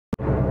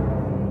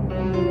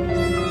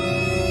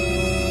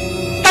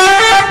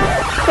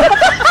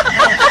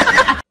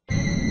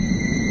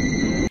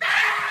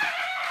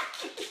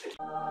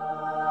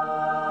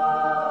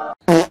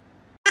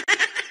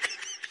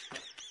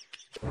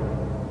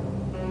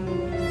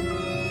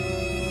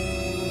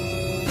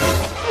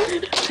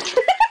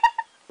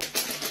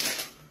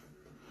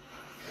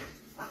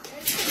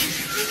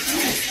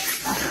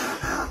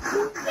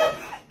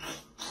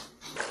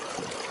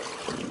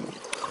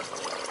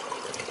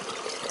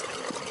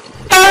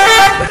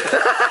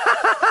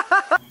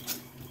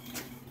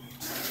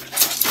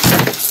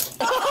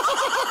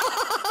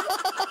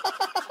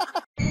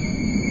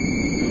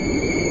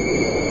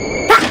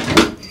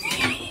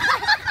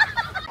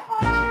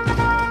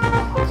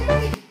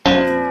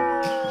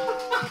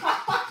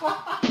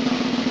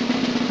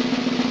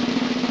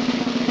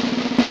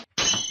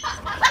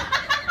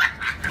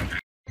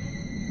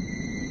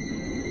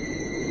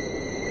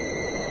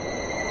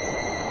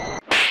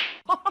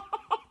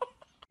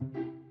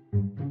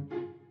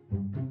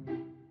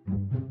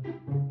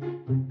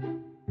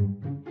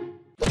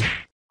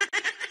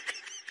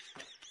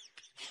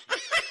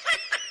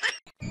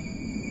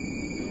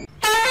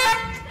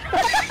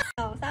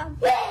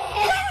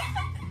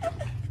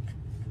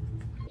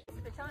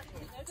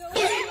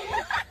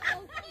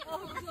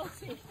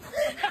Lottie.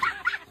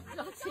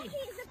 Lottie.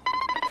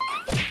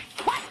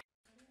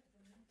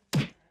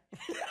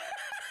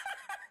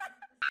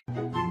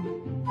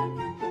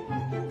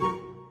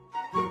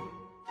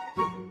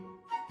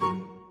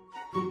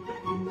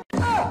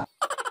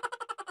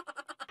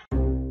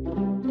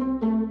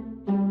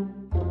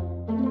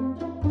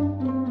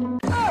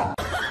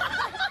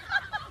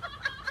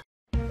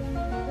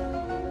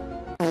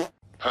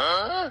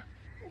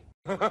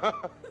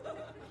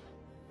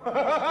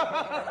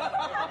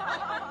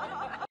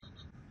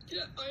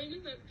 Ja,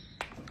 aynen.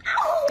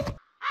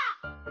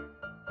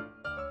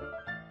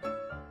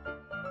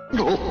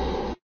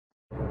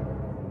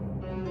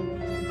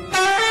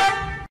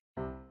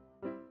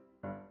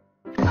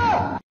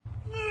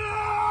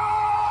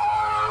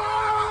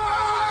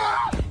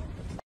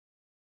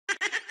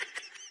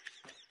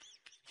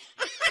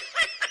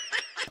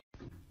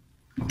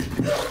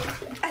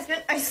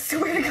 I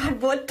swear to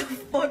God, what the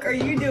fuck are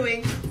you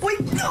doing? Wait,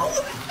 no!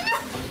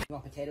 You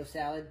want potato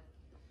salad?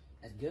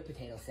 That's good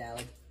potato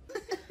salad.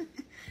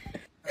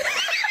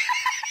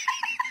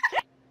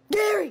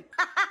 Gary!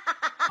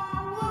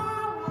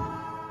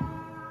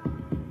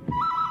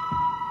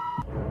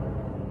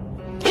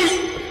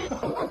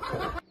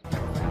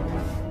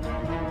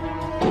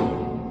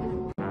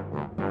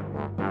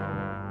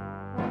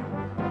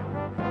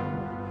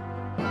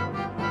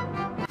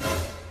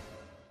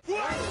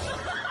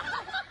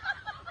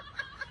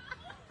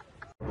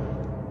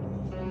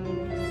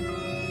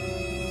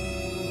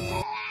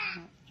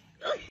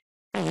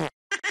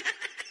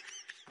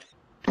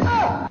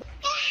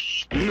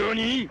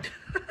 NANI?!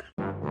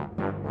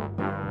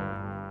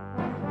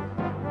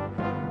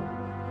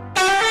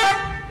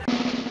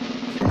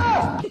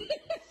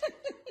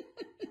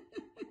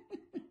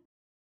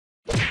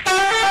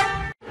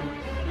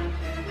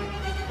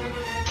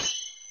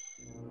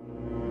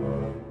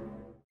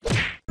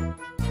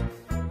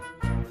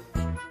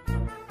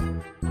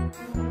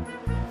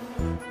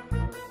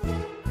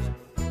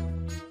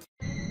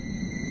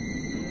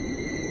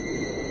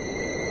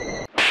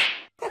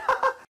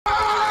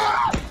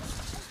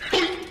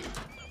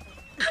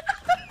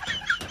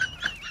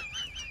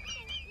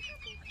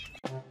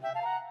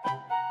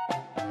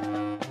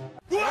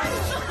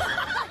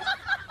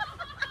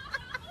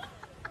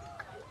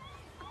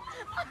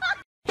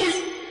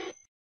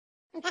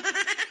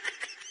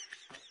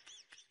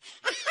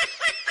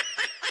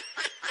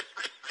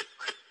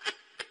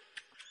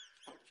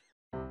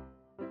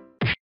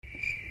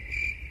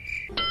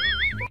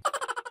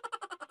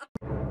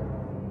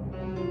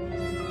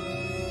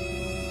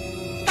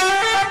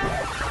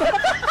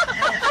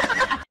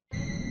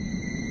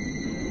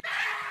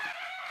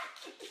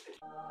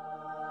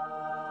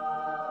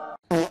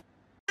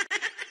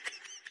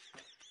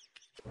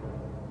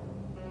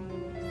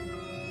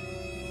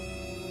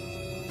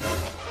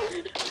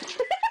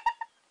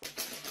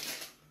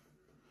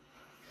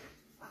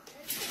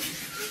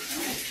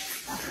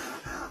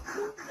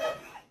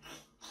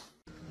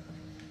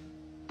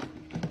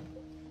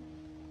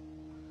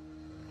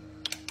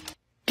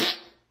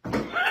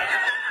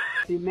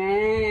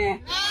 Man.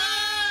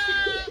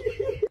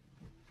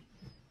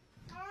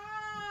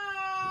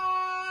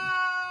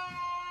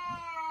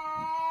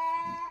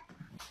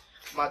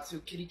 My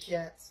two kitty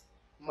cats,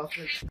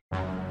 Muffin.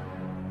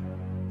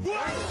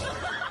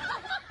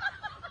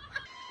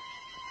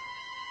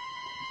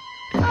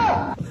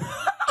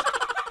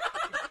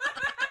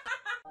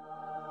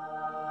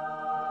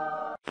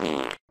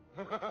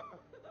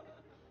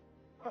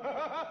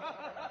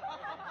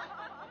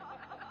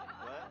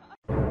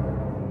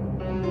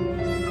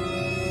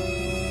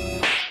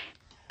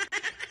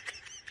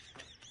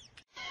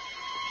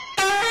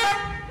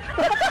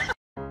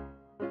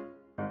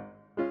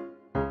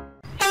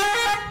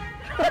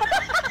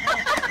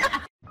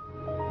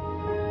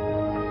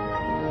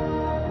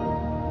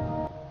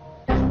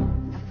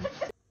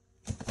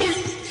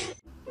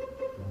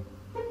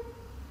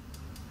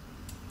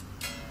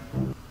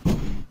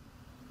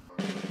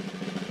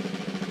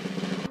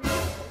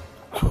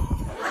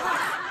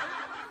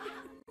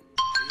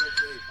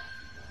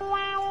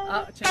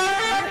 Oh, check it.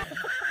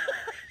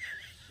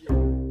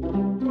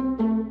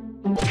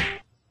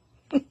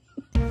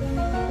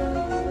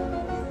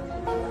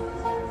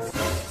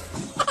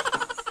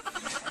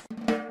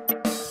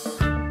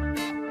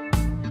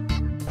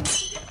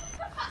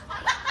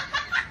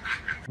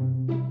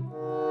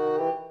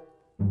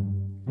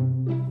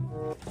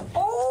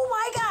 Oh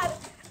my God!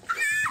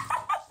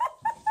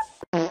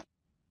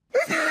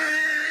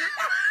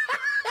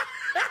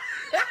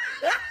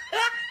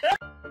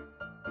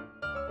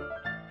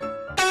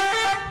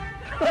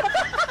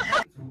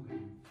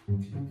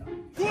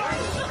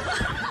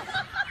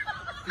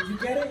 Did you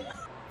get it?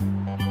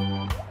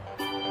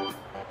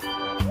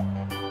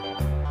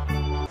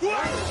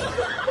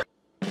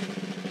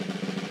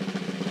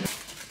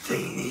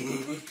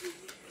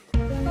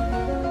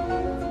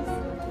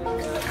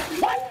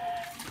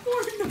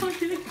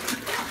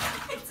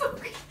 It's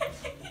okay.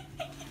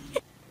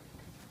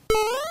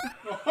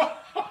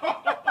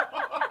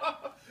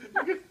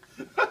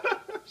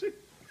 She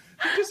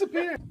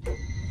disappeared.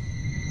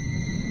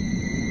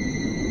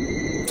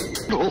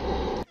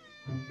 何？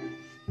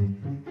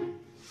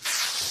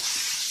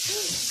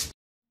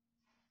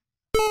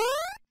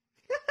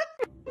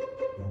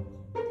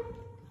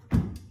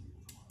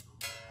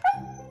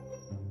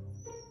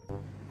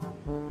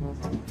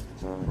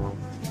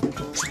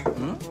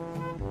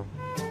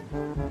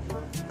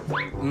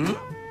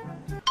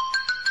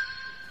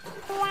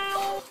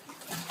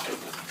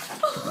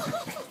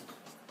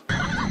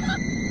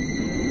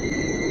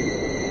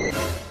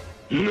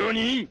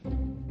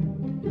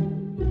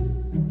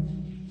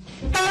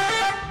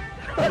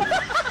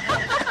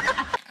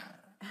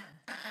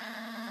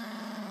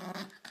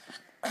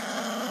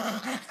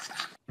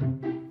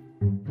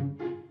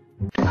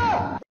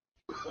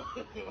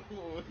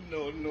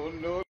 No, no,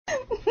 no.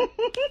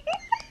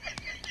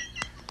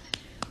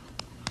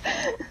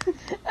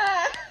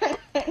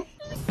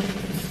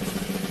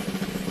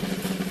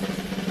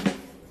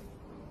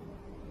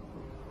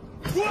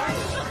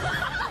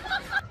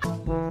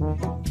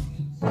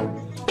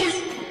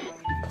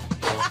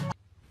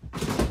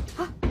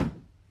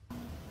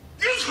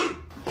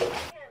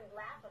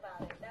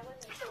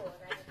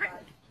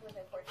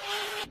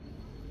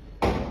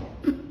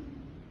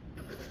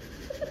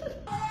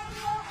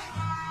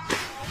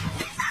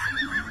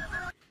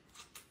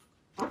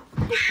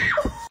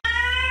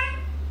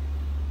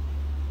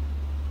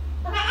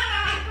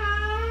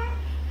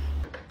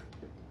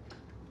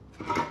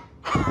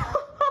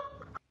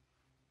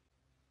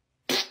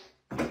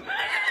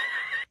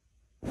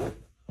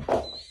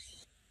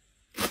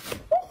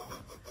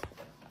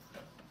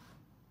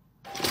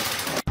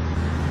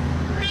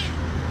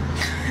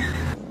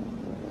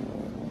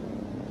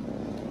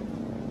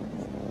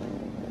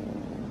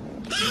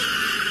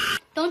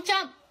 Don't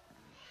jump!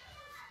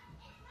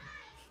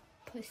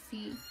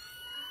 Pussy.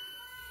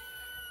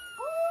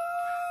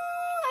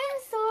 Oh, I'm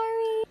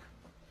sorry.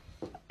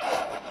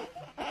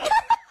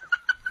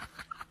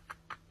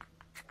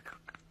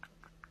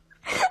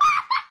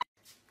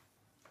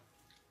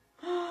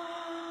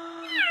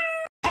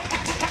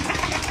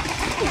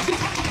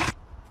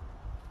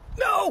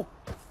 No!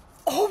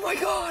 Oh my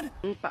god!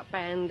 ปะแป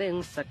นดึง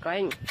สกอ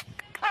ย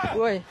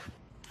ด้วย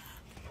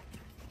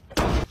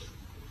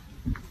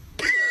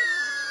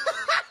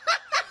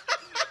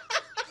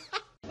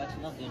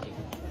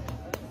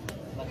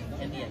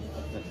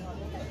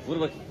Vur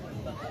bak.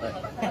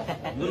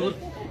 Vur vur.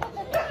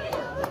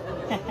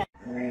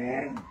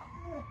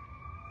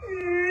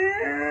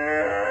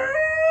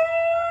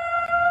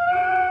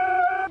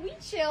 We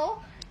chill,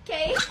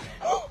 okay?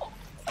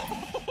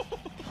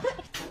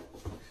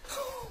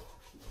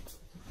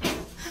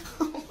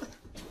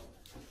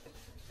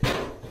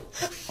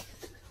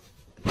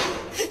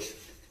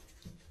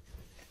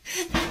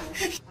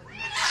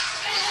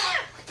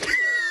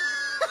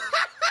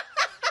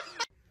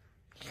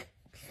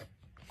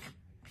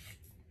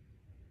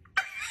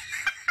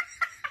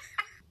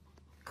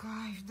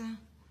 Каждый.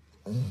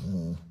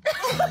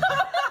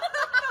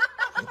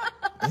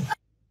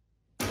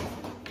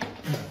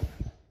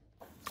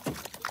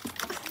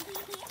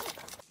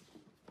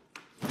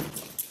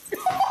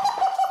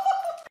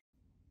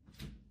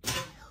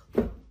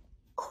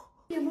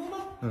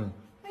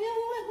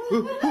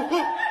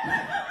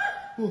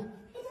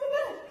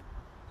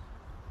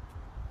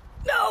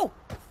 No!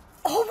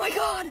 Oh my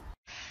god!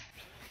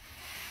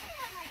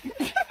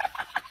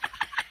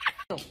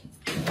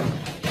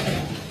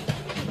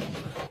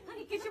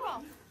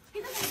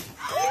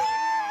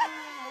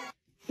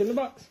 In the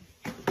box.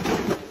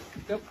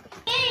 Go.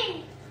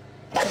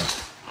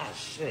 Oh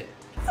shit.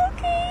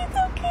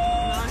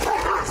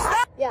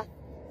 Yeah.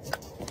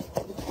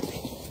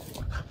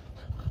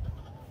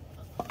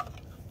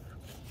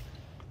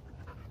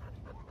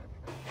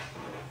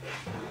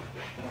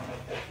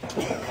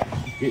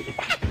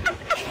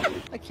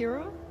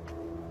 Akira?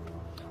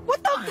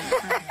 What the?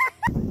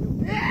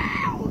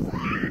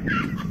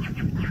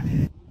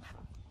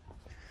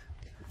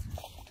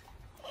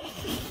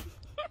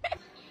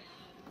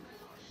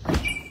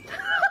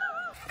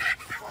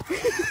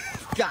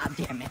 God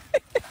damn it.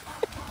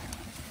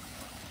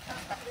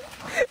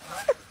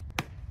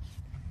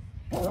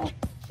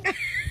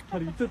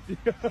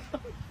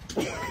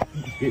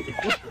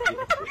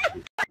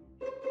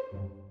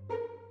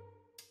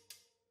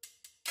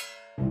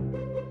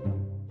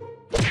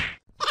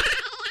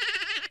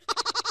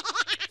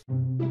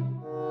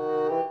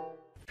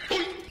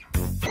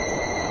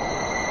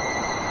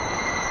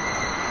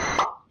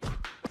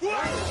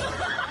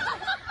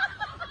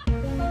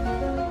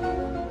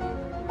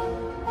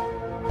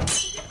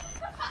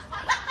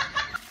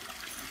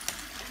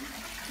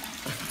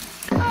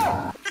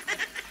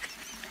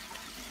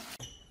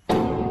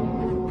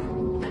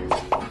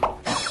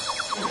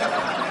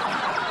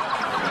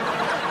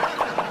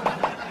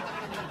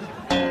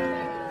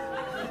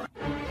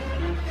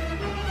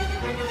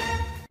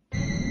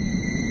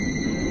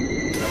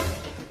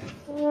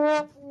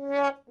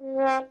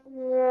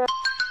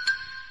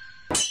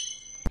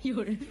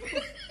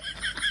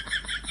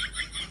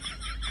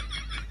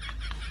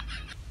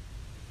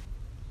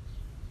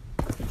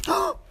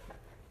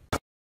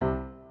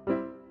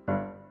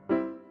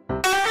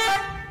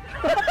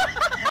 Ha ha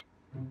ha!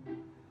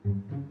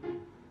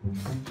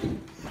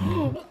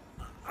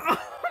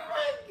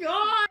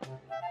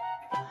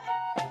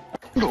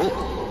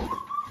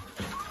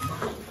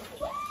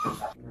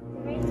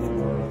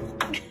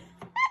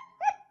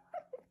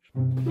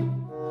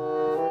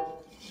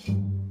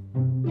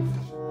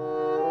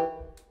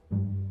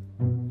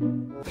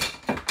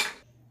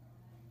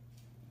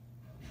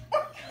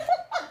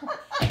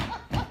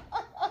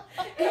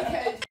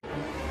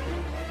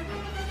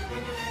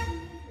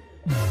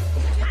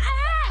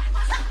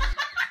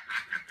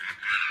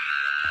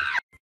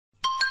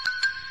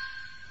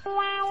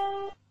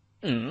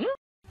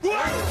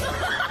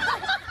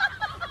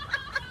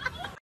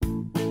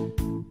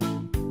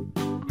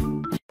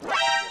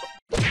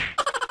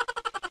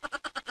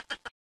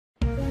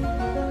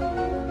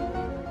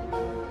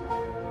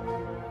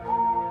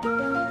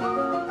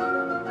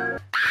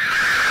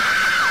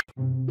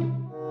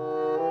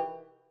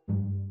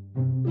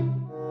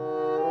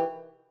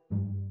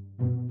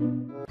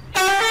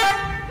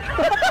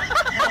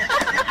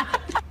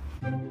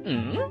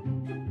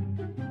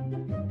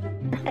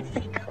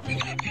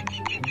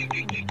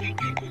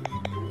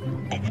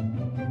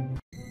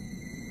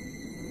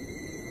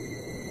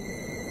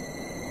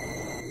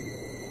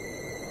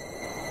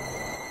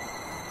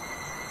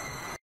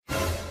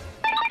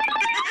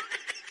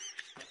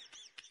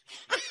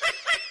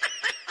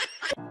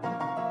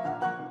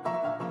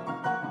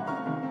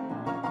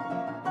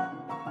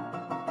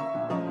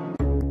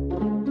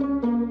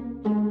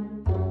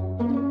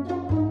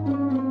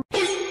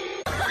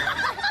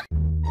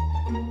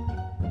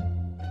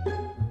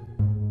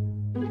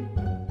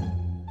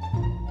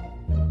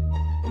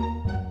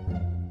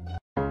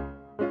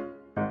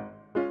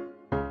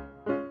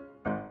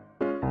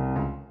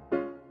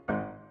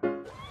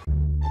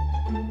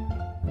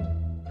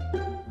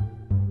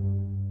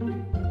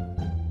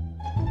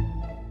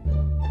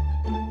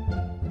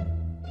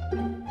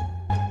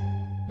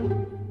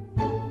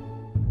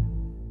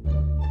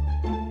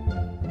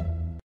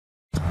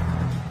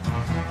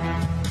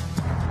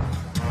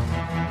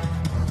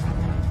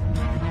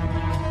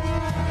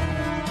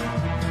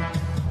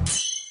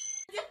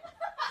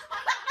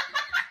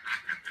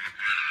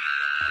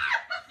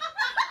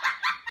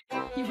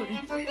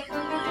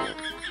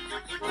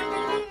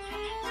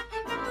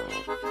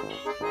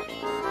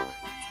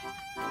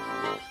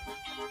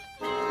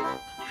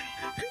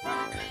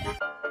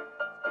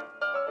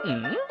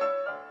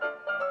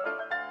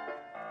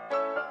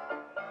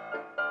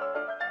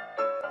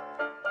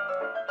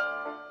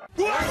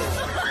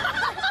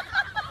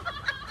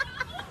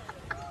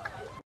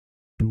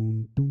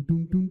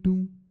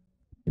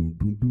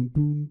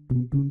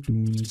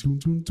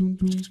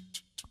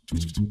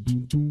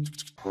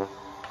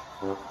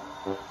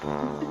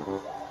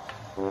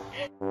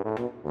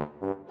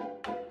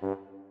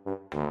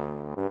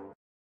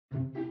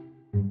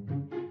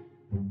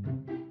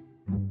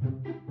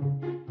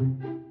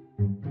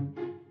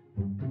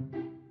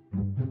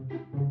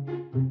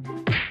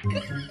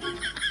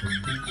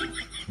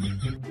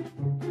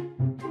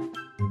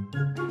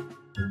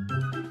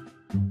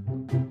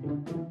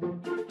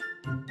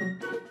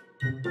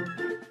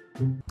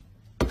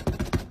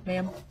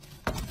 Ma'am.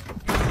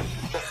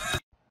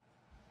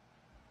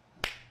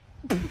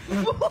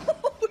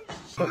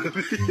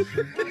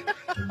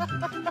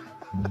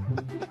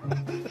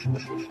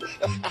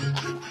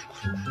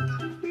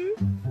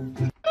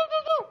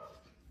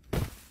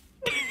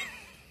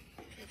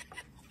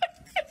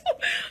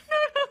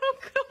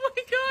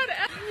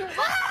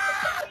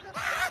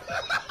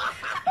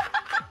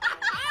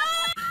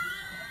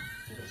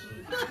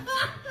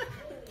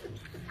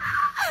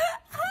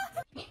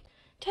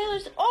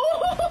 Taylor's. Oh!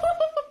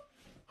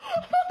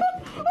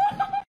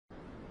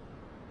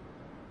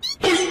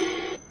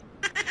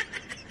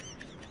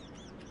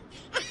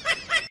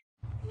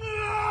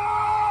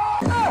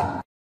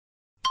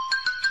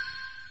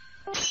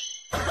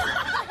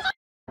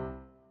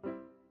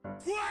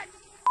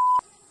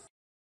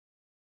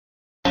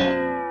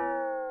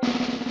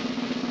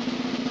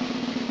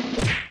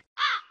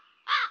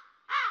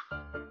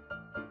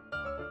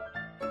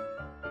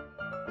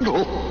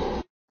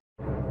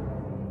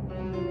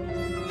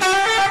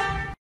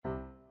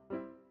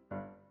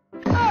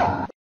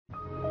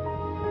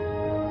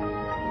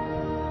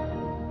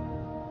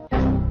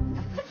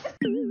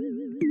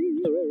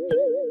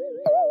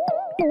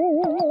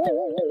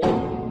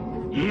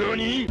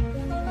 NANI?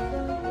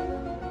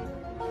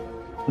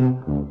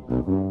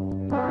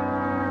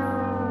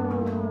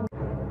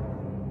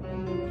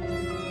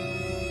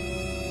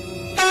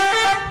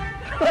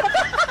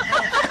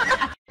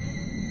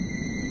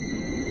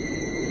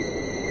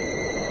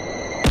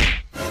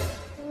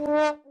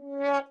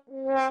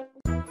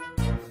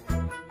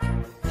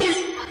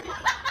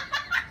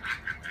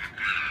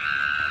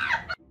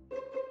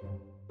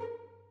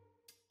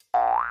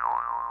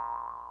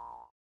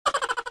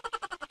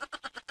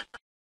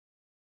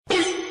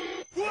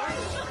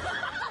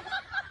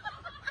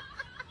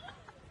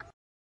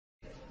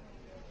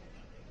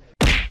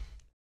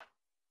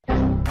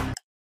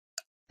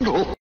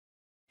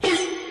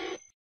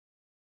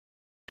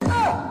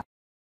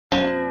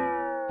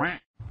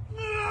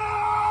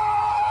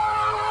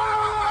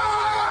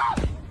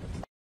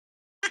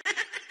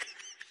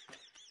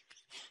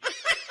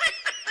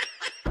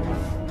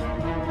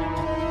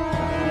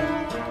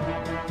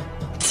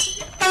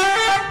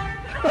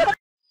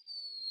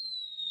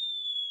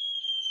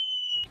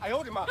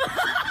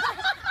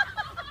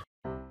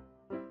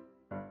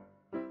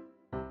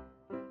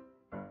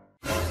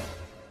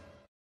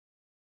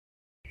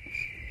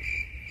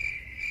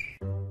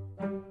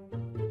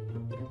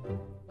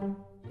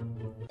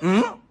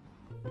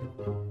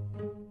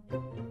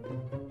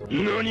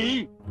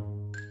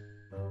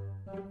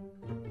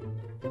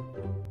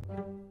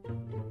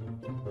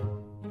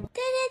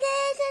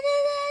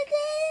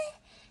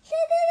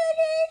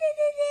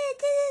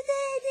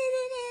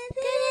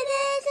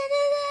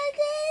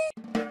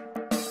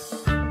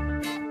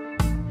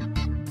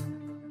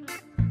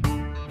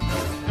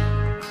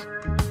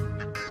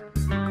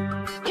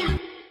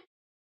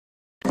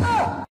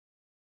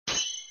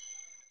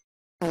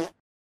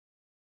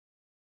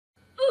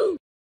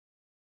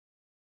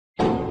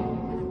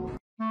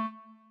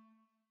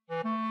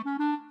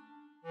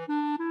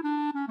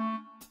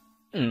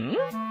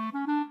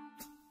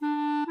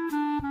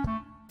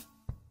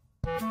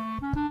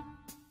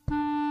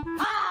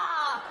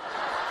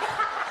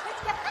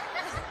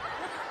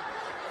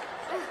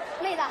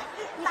 累的。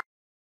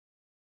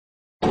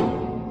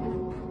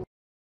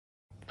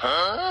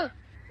何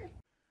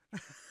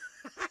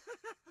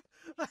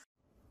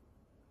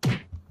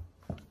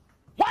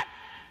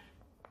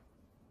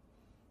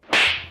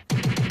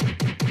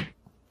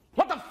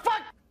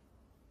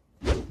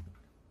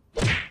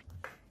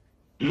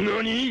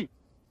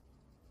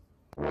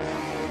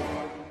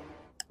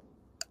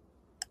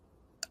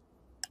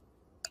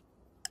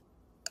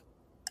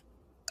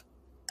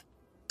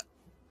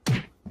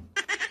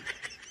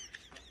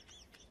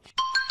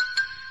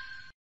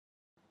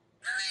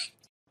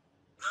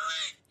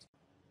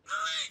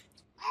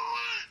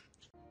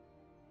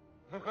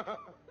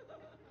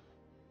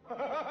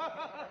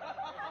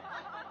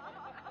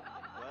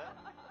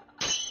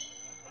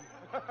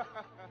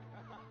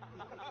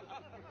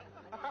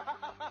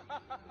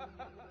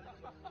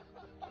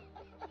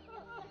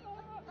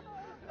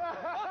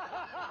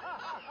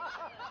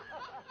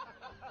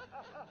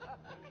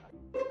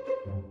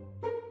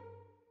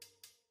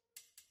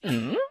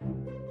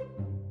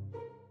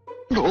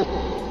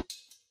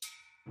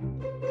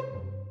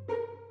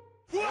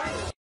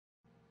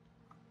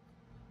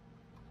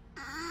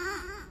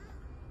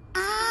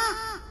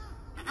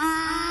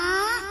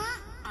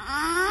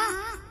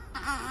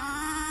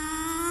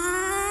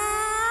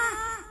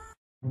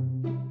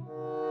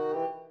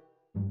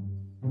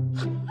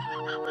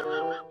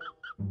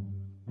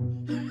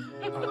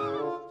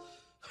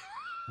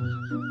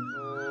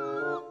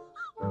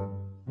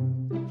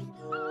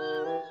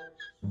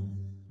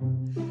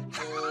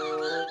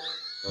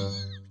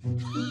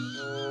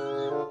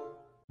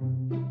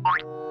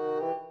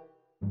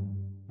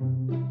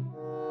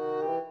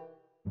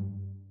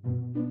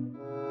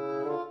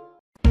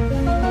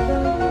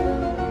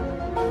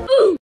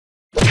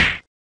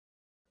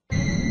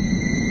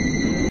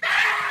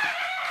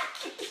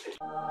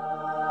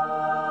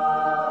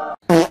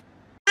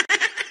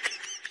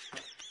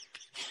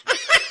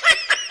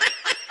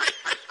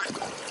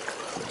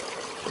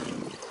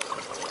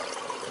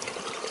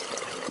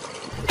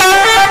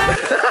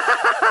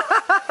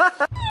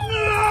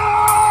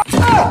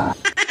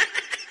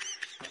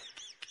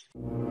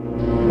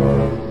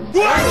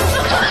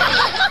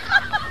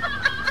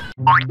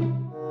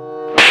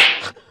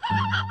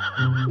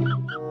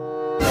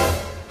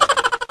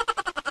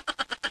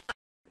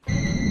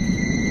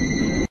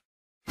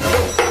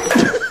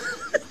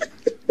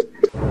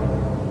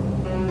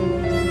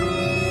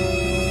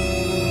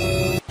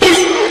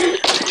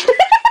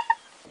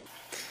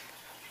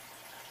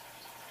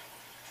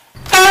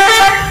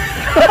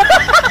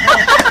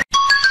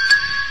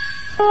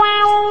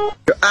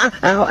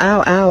？Ow,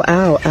 ow, ow,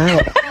 ow, ow.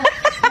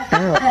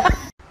 Ow.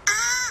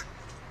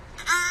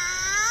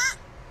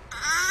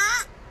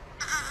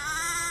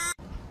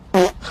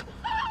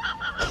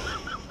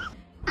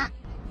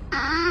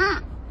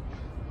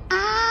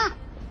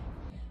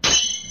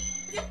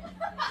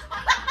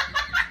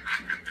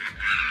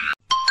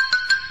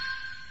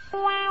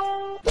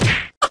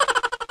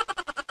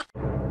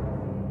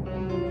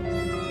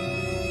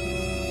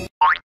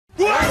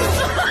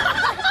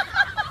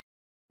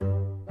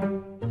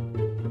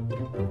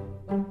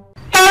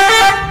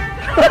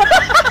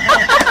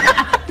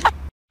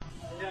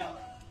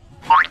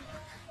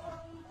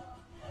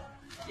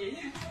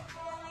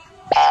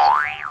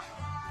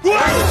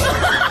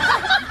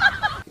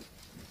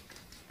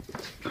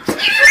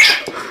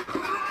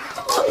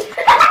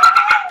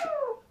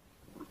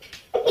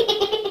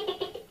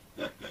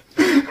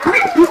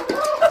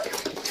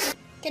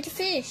 Get the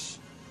fish.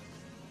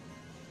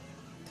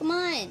 Come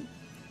on.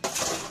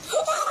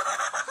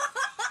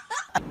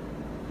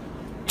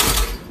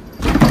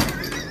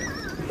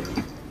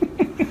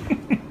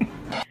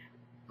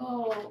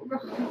 Oh,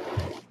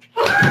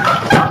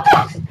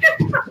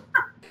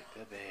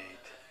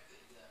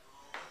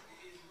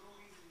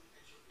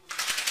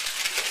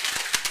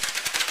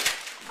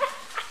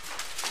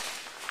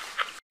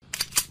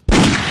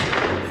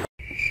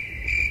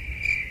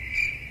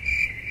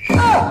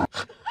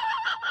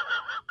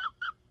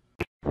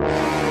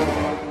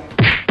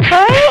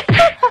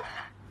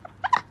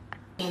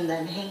 And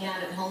then hang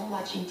out at home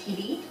watching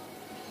TV.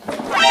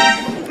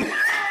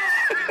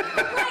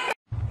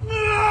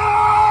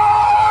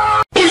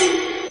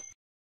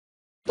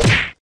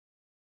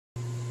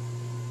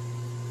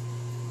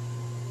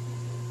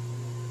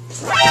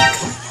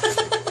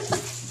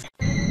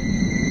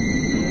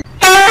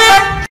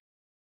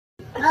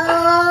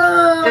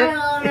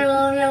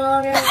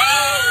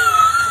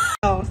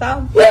 Oh,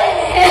 sao?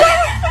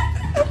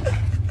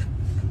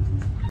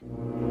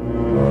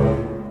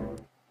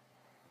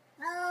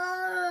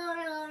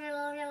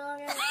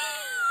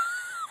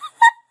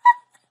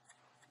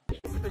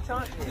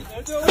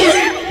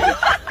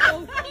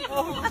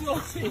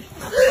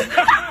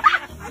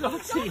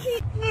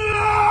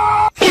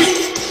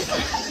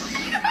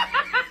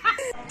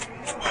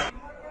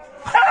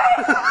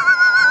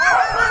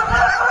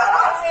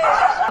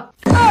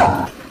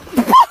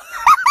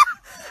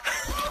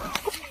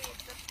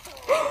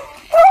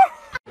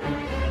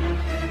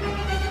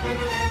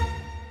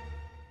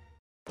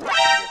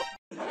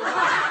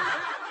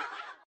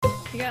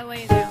 gotta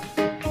lay it down.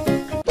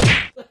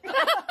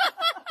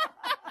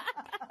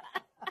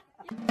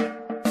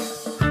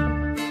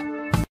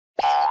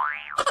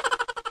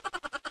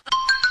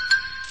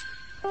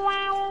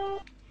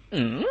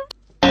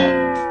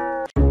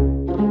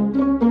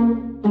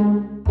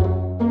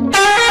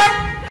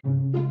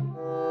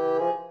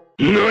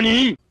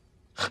 NANI?!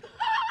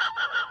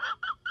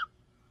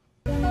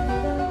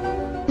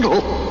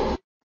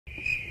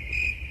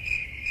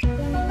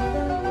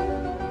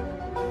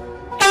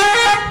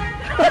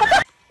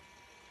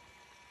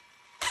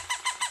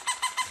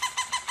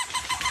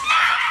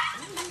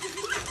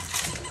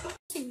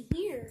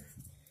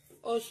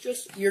 Oh, it's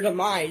just your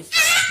demise.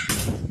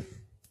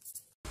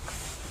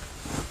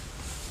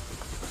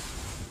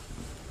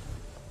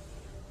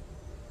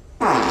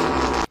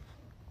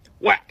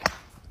 Whack!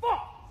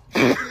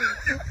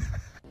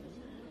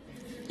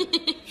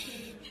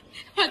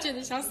 我觉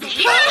得想死。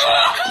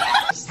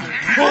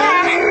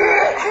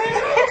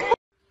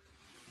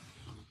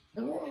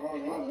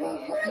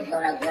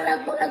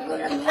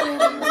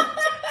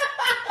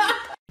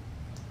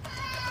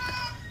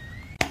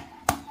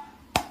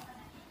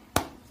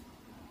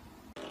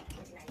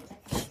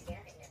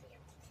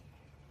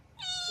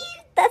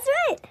That's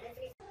right.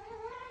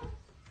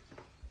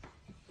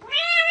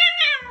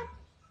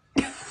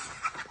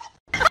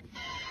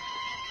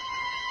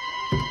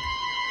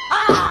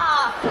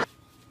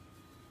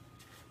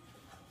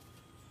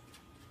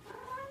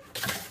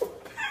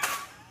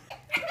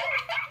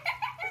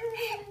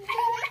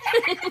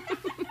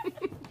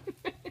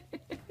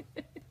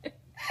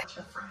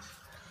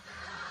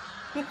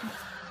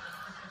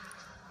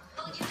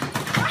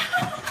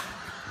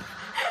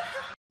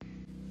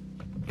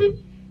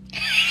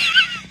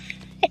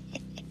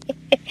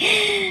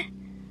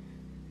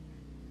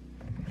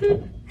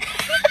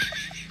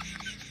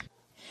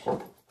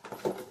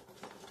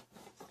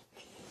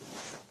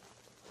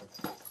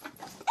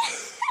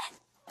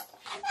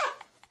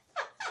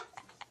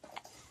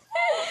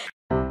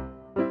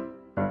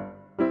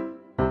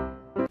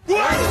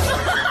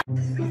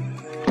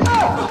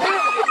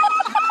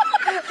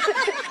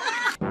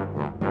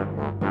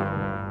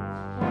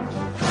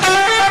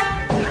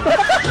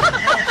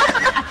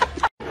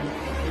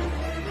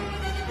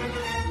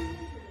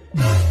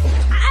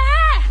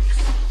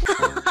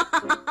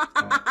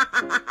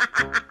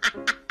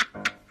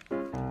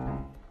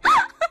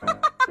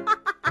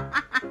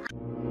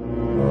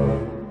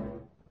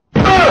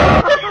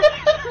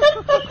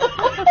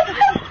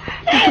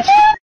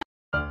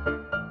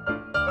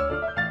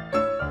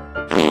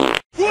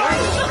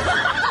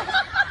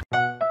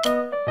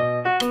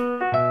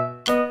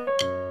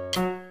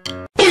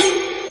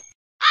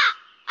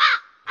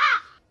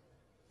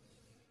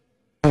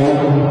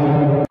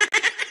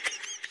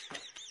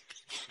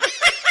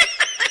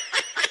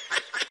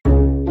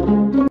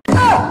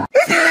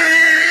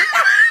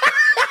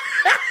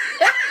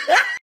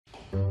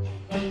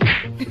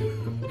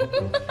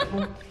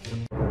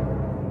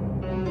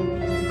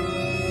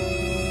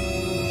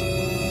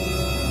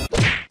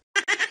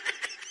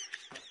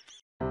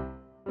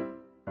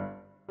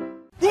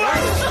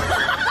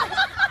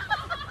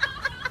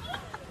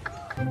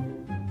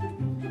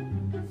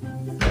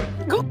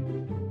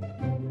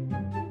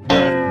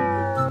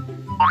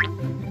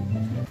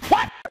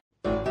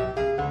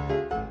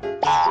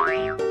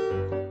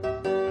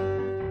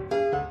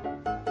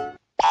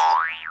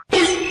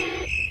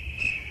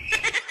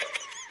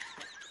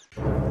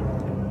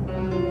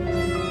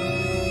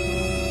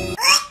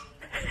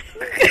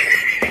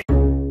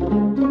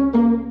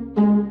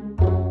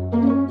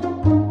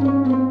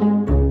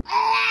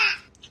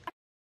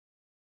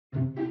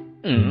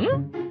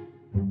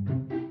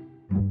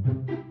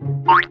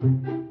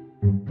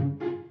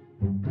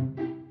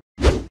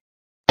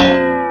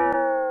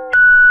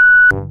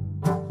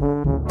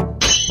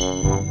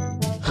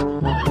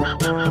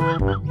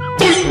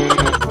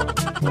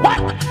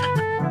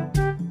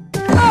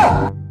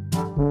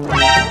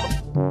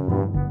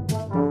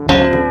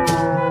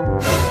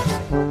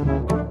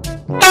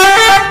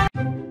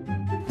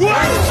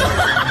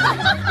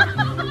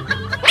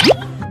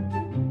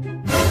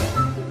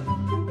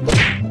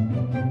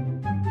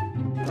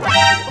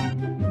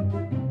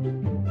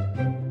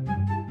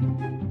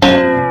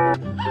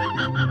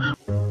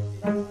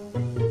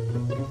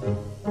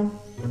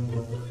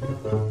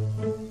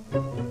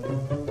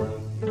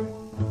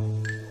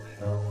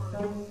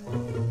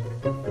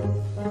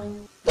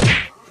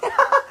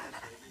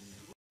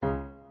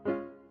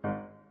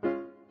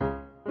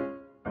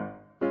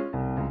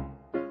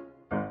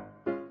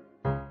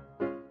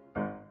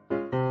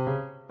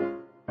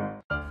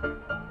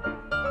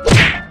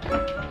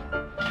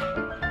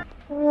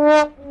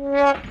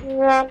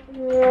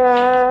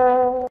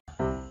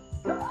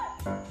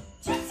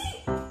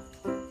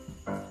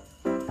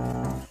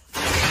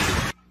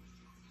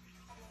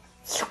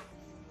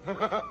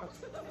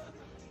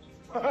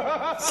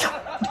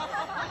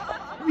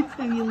 Every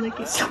time you lick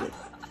it.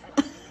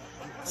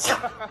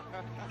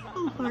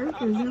 Oh,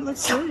 Parker, you look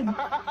good.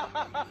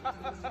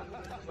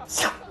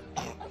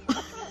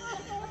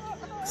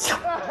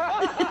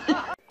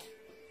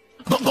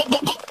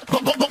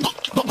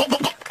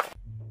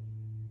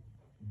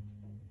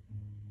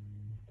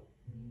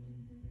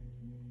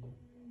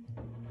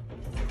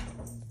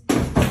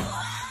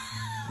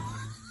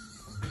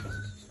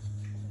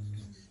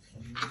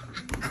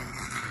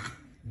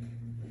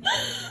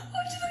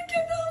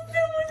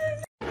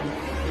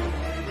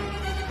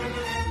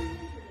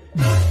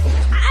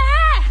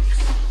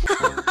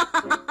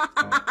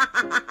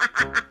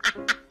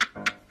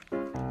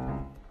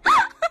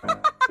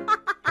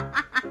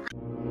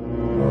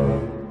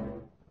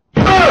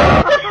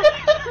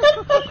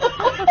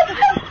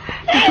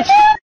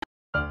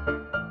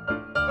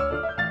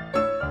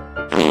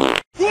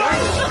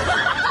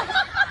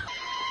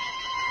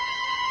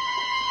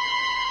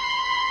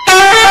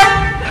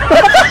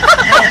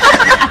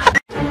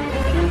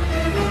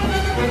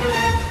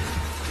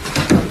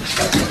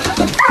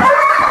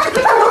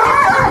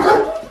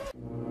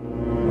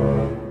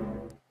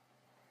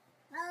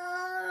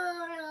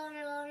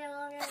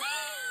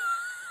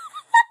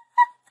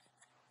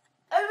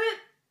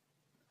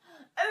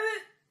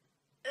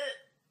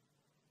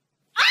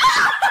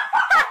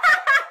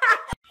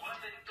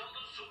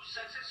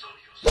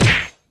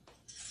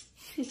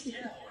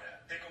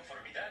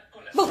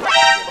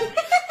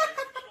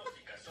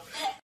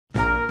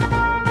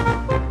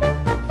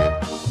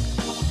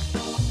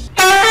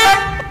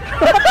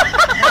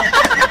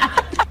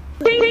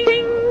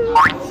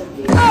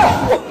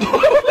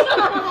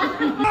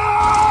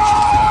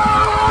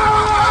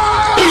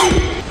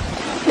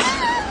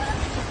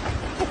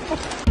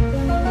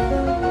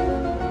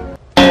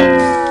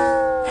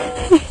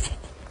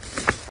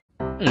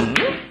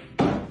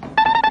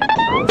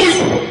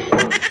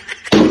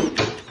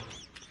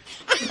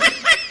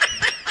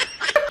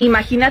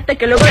 Imagínate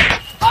que luego...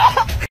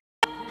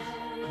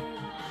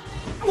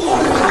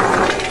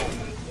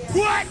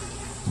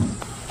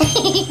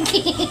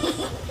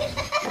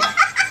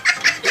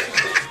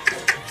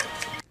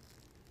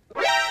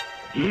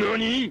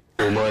 NANI?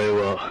お前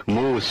は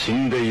もう死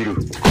んでいる。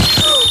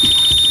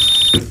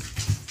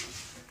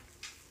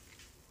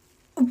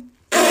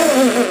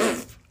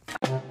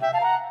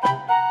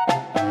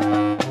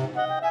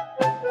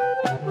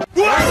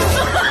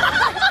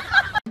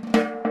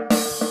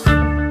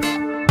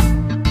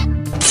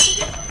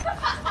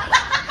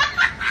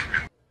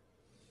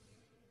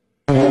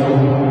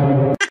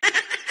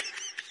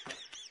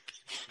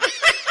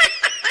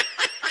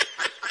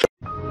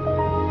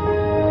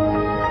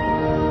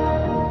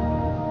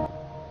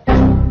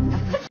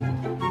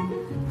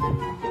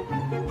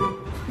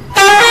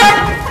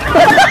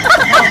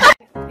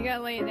You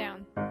gotta lay it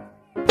down.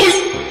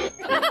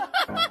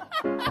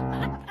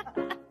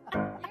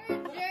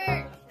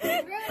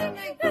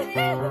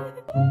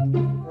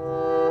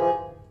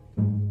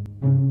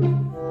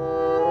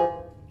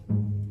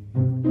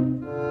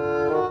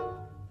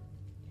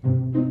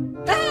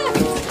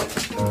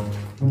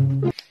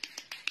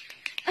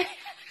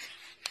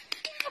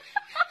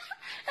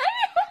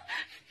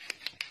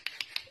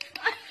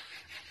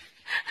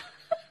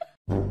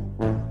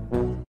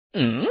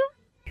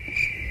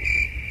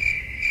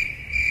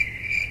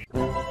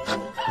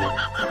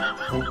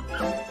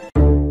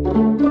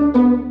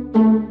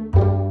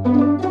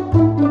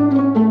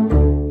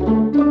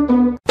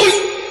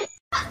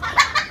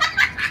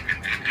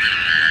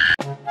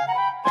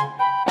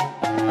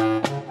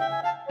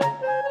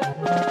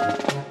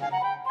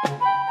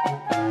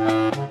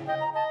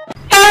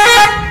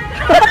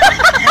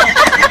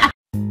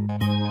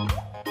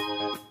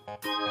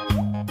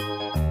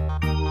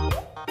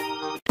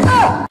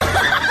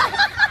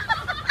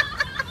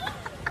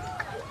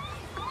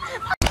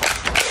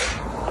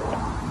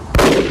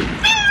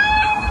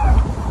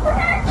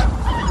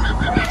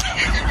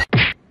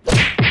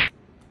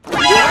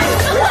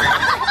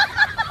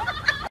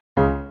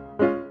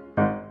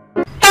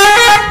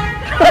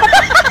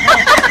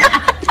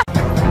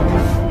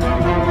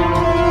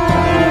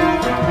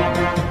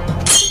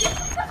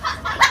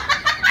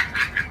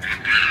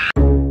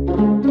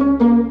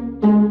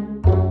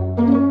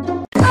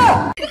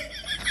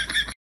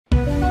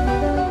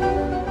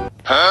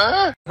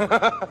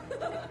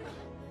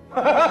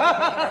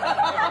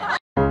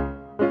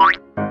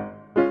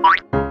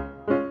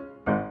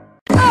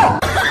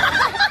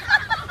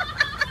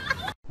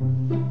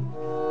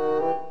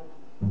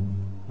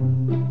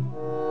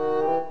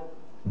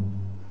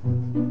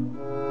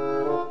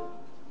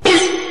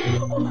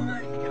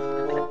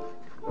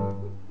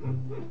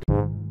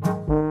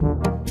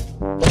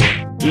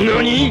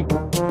 NANI?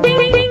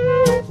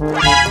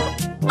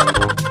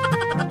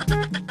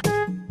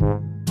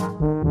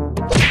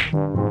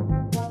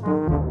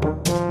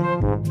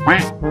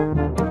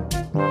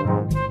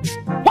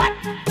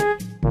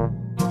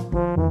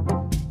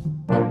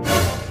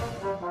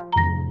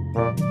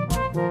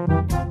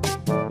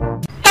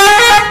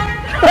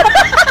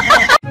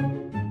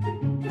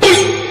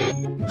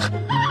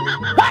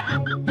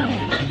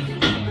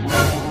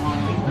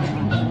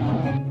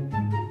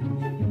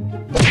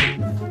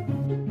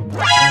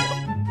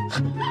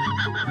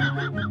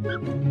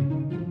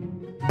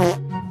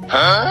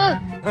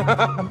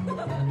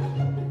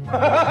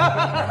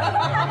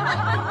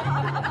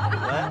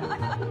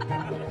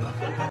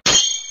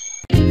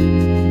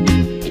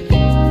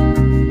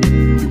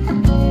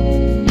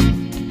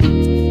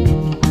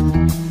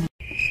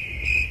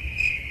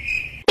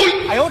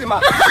哎呦我的妈！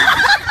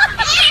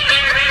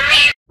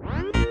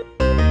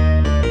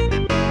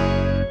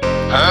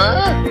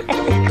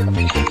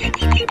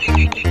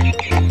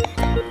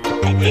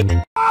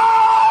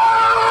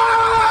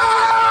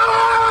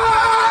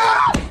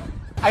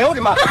哎呦我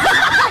的妈！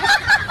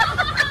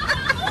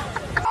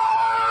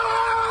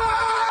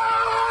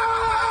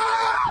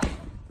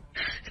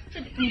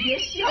你别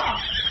笑。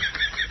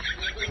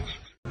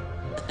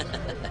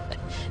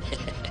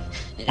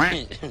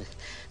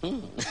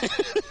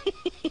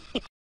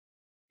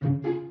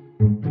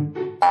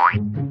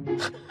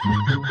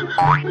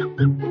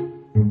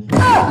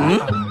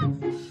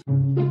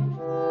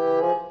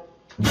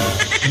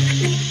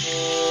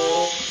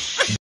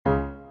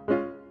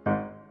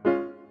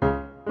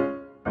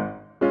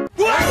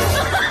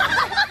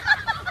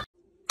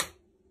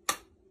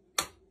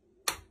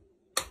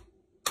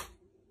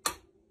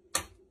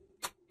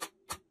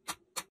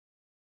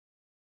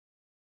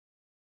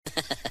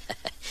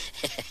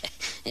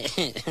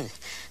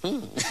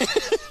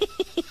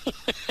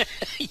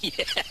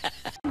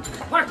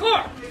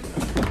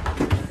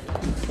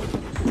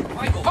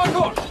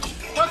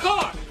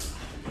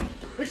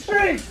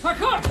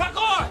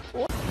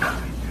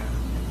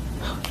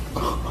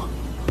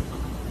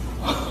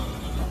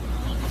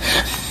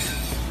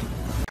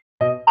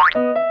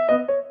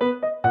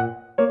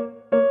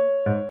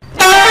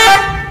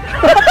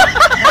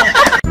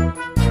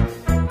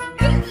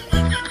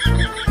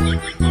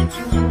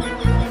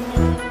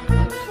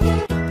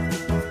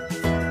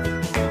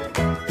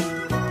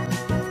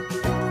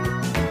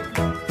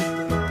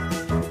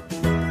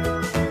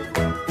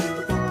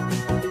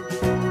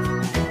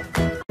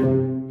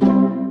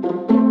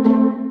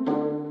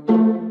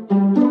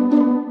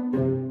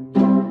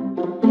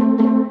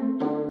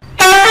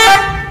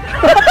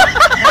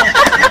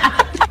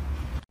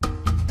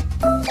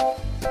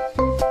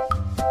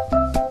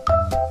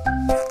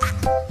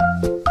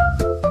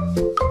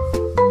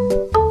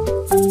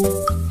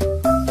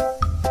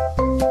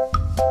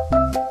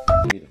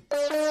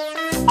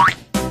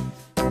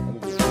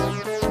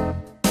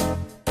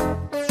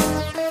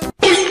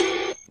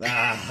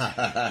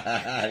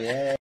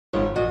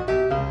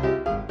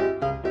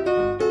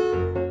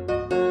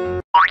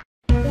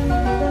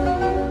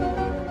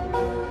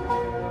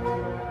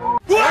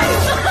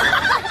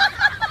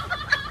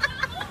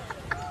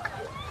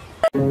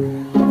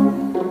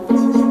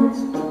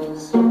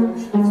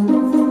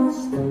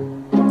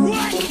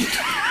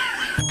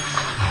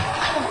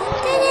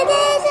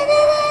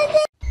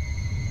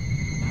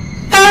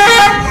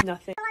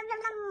Nothing.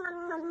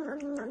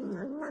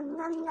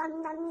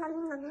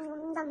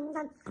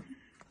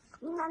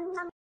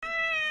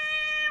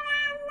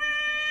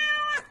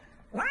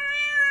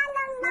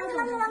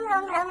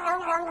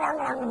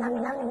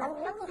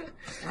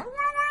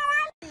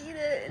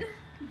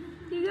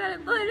 You got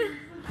it, bud.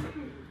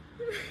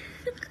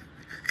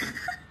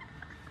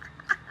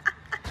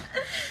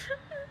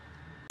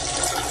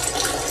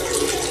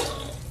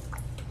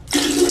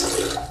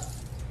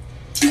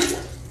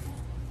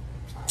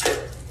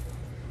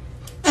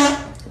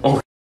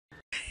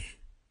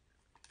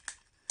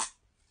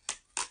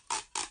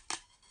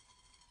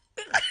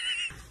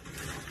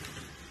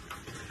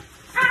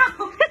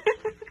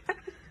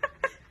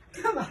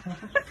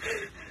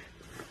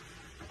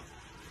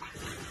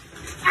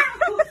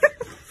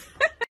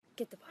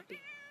 Get the puppy.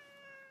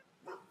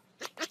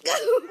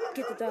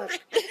 Get the dog.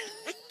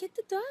 Get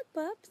the dog,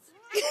 Bubs.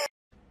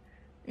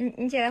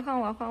 你起来换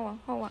我，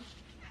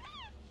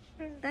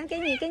来给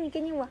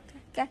你我，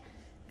给，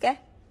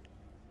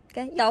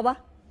咬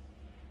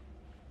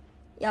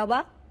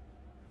吧，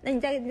那你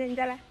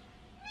再来。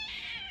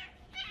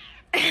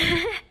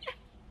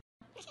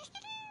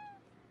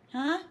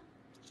啊？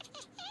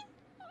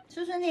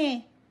叔叔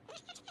你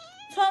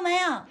错没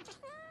有？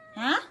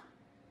啊？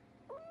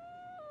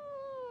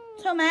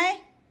错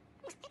没？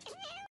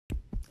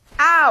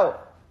 Ow!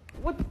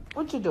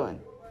 What you doing?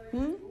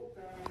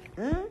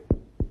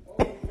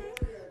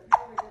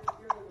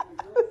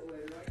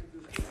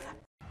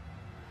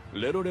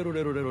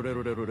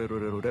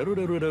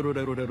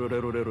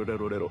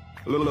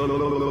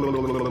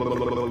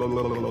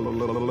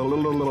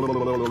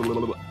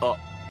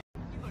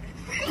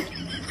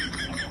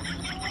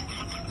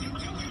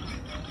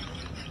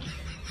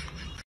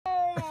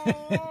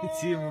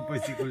 Tiens mon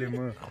petit con les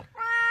mains.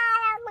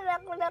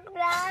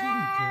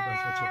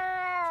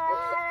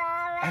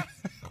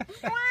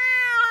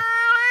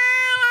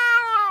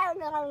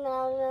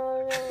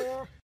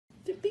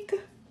 Te pica.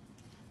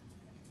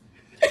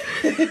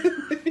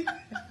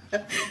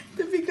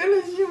 Te pica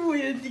los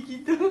cebollas,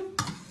 chiquito.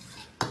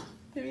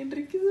 Está bien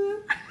rico.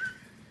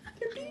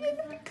 Te pica,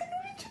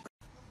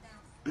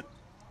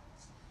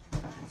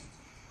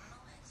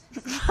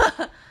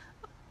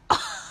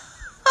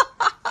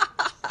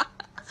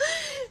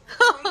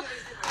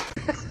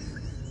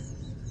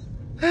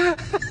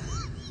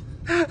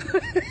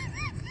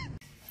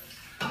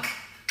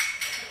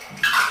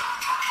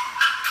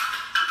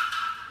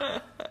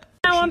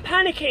 Now I'm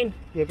panicking.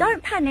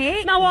 Don't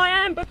panic. No, I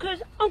am,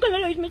 because I'm going to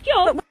lose my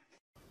job.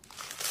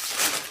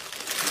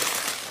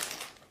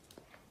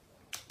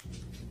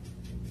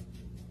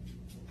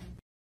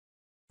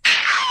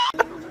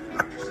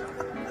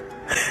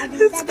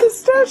 It's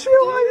pistachio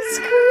ice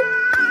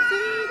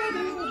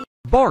cream.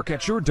 Bark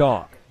at your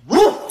dog.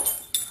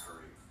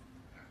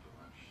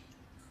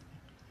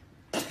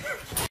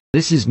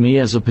 This is me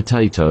as a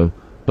potato,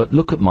 but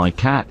look at my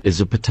cat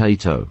as a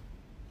potato.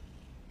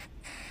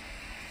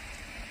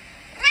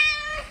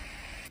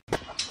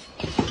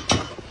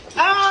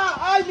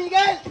 ¡Ay,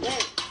 Miguel!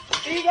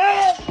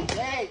 ¡Miguel!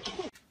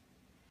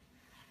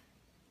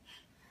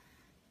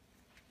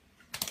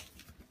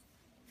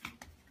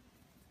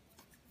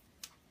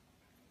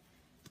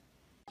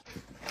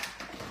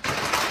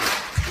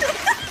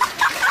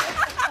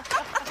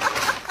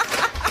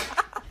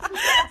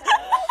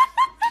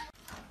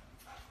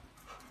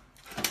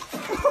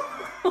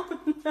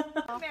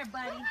 Come here,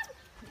 buddy.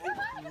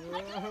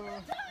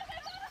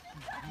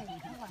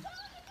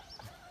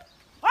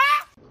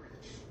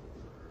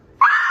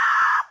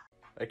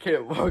 I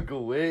can't walk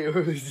away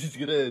or he's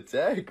gonna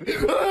attack me.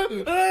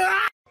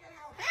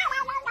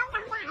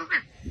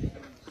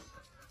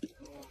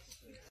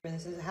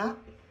 This is how.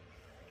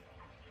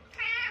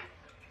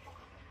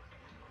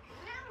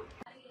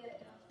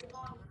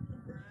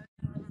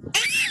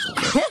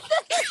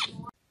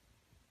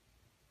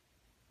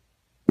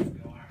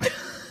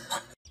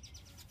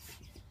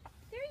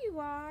 There you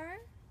are.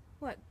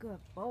 What good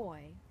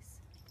boys.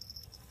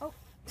 Oh.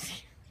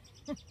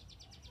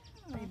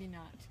 Maybe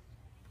not.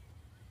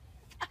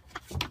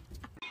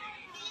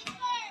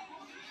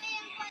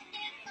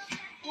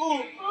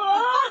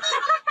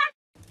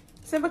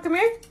 Simba, come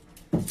here.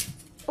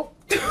 Oh.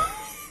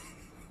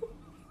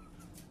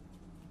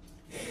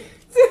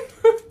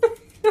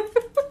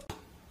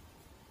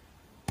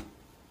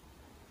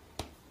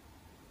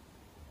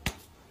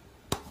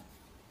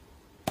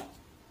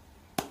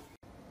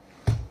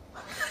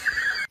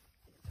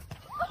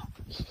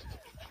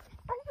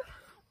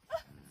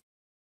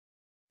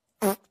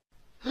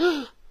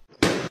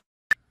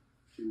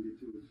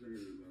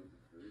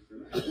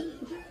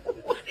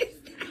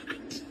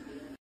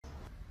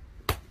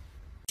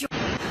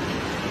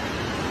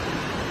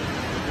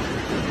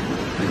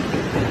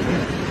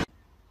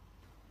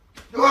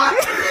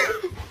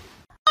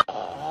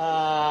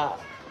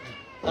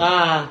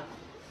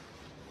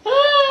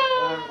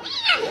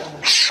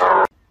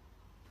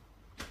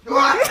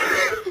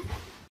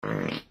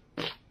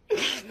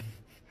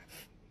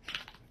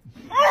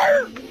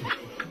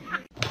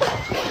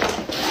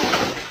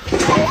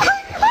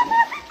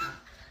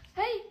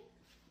 Hey,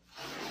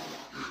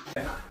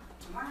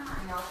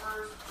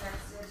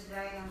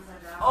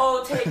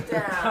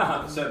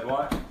 takedown. Said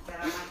what?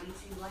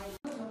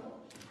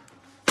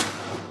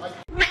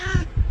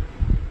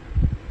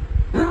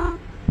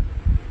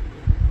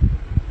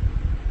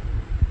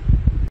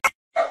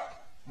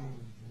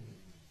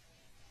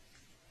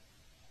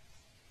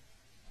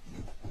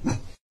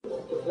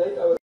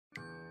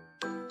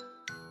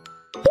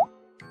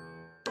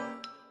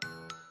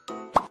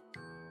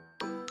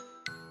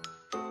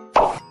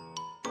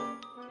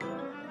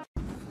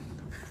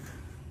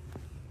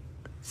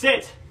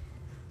 Sit!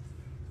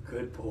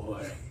 Good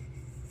boy.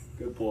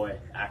 Good boy.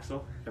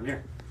 Axel, come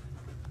here.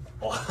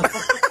 Oh.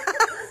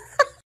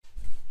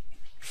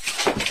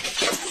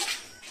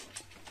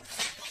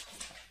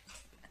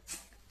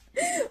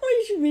 Oh,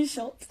 you should be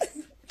shot.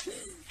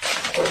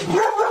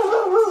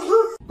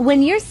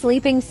 When you're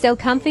sleeping so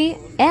comfy,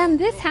 and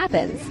this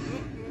happens.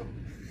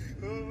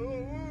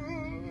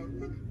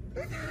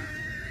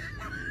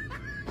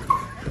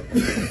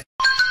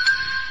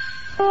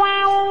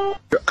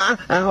 Ow,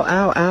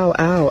 ow, ow,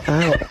 ow,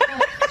 ow.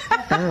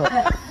 Ow,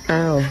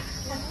 ow.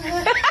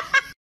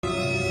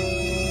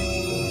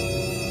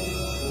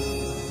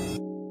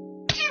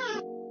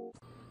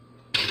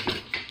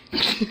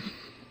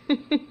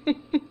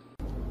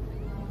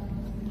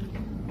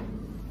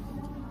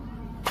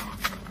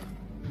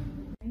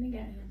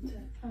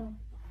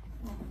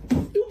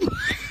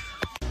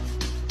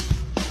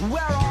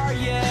 Where are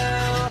you?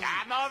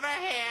 I'm over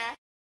here.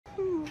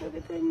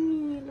 Bebe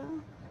tranquila.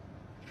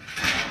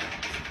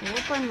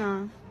 Opa,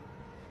 na.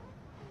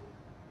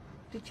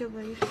 Ты чё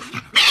боишься?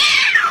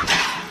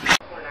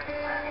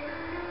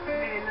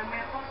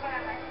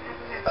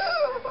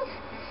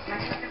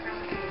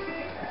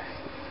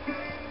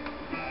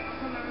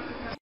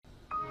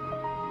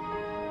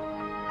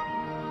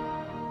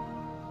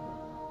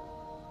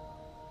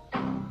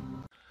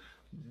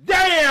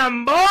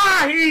 Damn,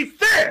 boy, he's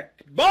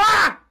thick! Boy,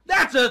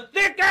 that's a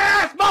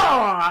thick-ass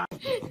boy!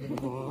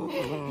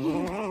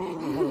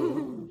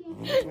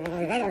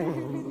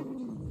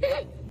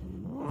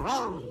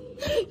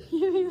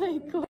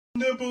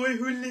 The boy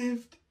who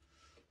lived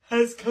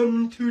has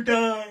come to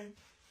die.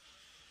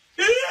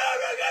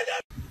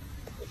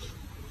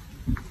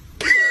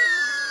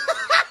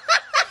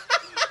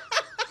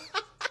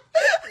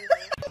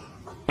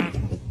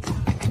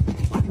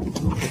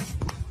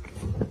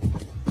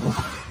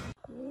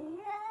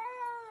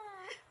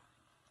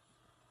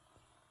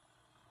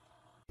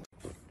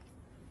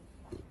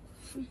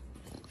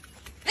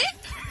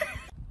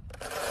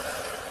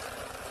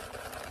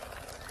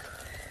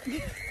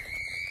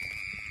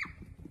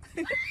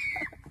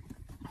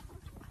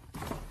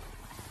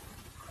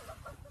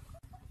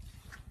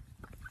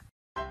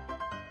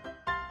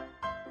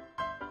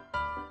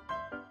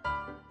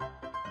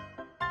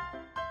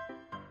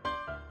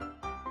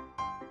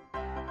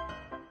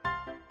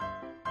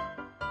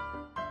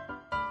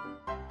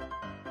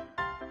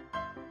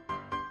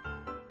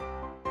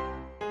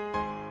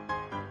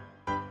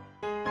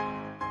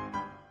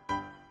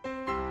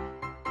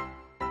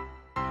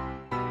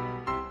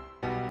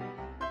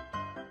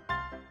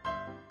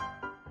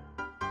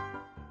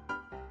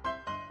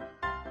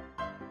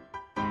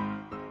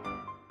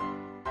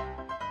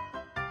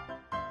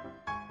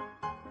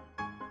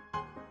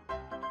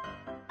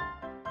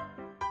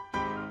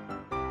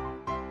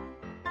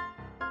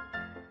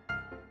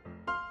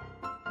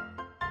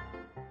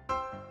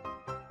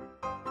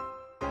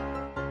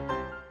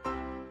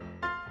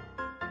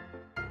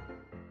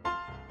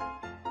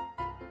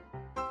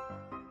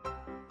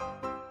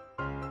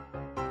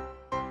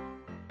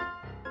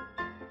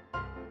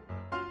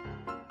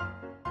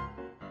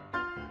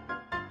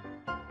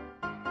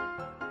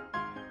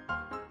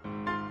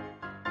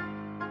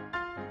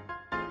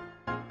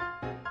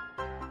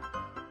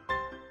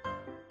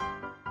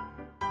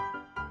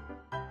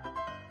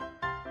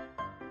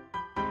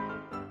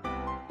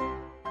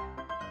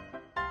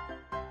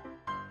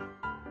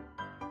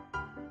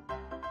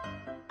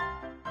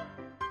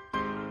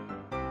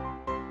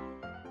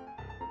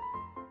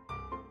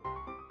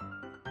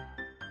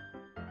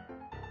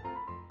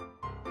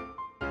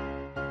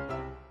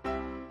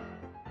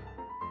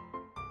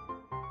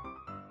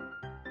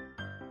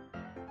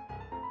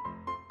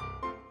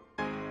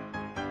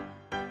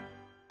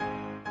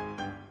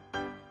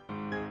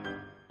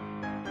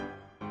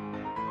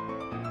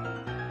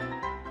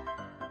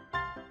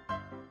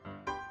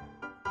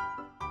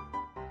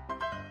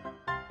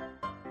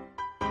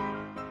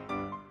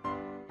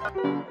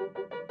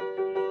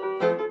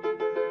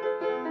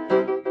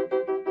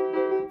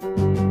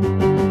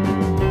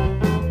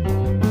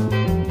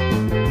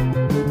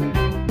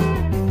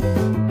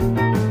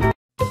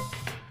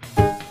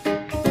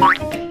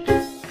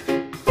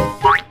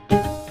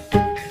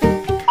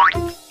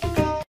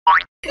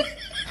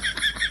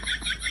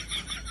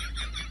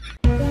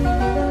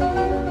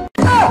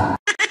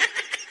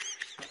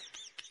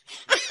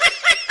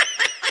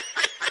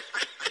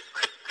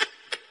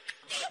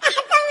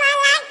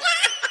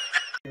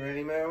 You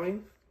ready,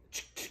 Marilyn?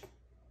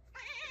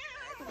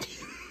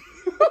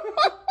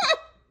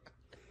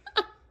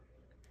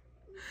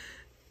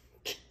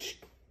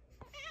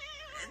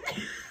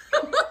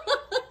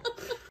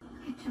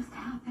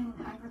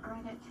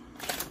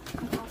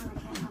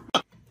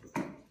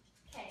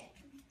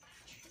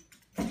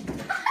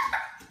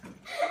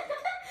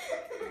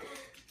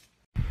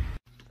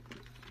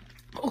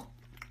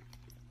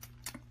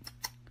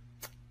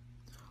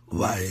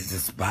 Why is it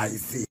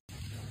spicy?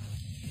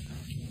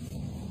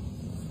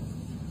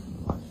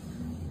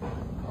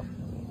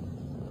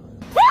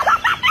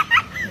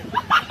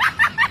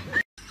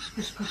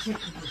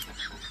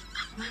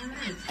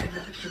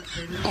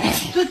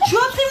 Да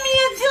чё ты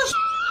меня делаешь?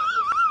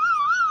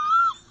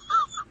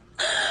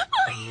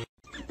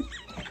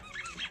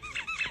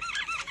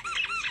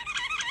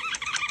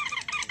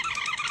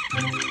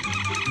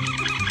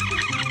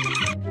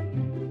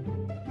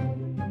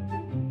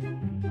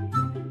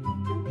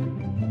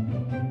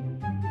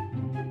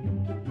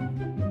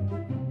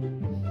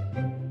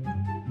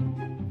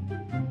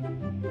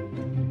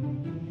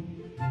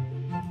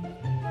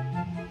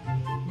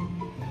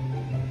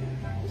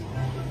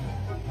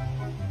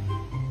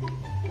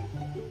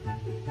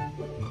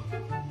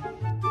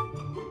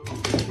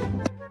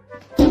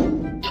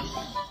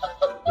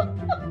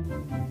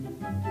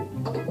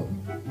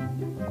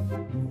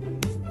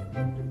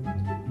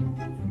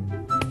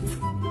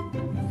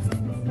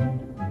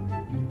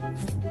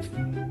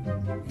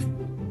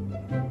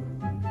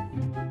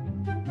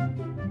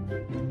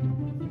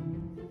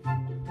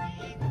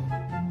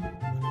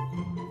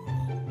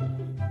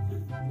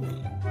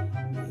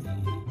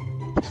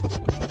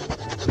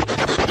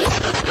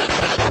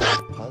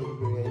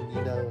 Hungry and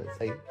you know it,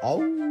 say, oh.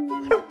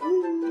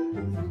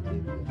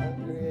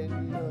 Hungry and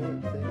you know it,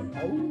 say,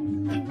 oh.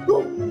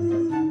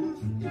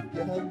 If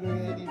you're hungry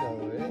and you know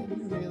it, and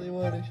you really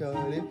want to show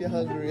it. If you're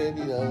hungry and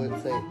you know it,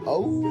 say,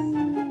 oh.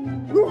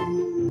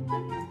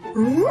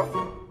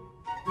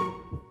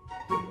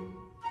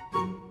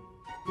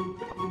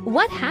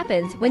 What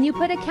happens when you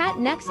put a cat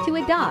next to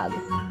a dog?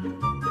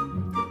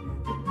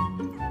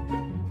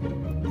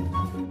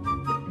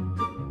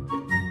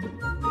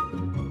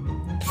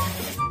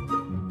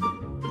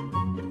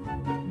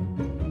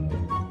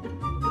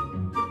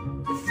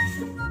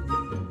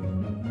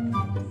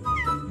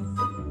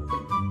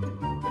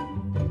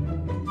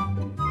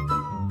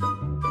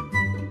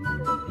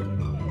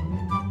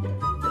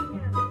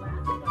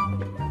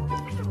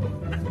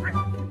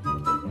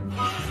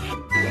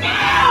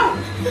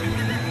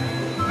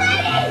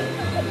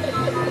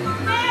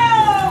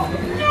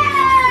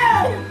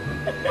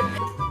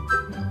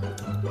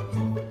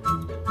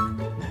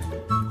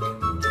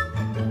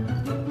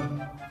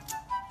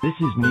 This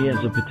is me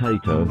as a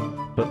potato,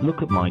 but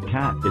look at my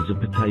cat is a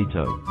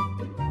potato.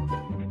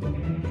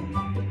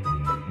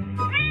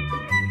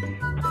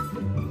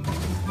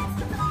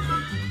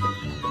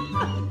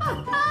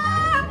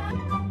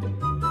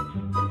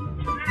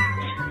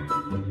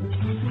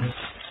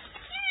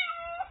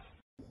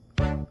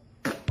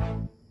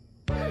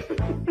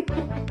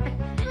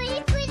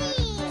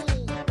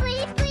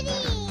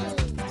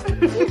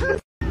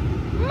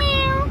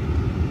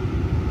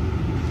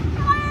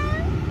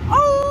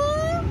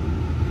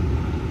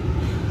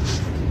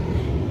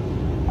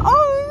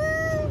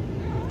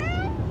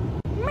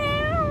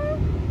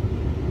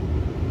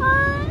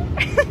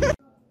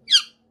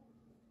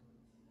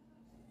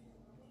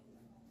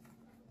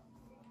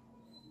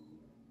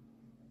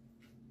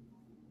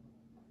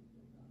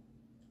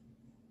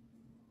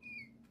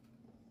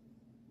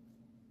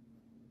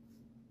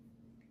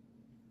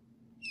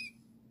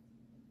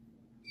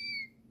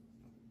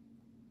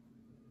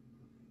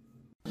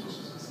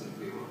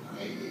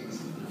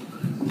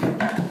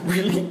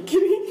 Really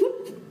kidding?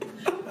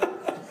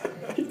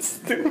 It's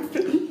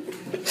stupid.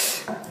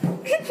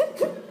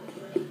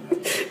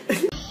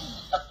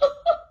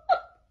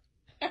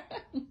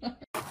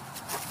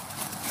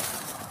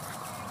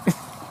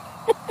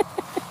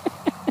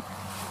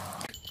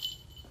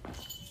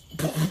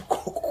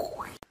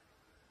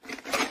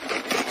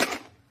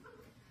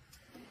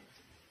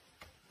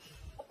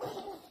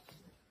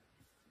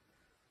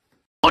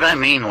 What I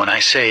mean when I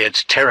say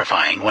it's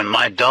terrifying when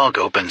my dog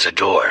opens a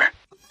door.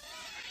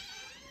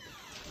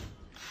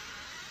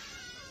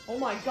 Oh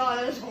my god,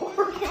 that is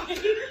horrifying.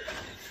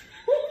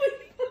 Holy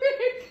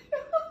frick.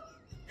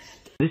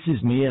 This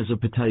is me as a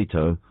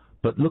potato,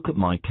 but look at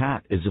my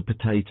cat is a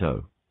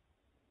potato.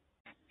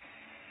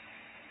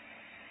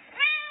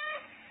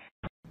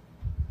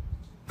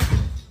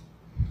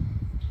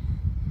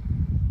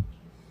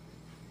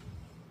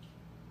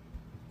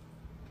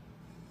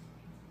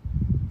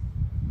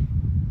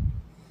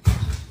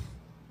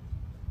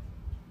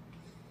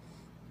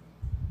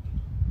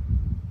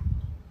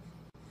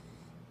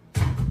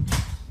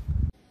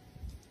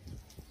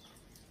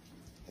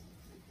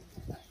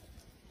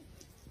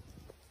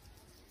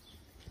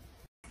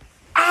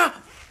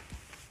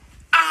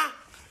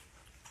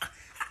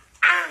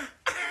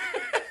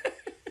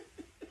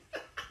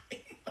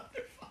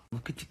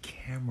 Look at the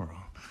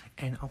camera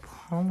and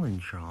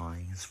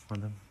apologize for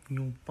the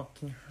you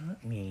fucking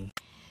hurt me.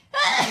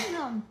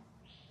 Hi.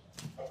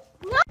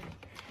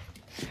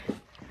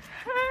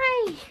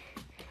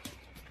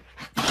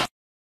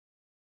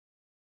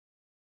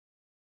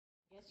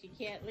 Guess you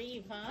can't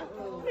leave, huh?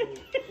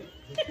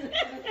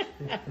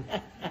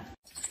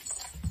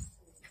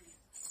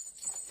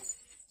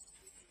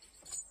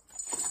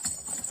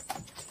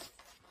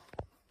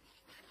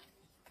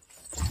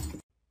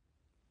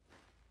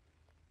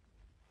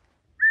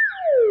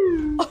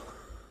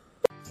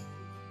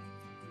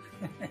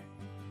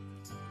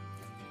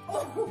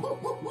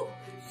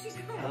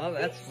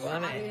 that's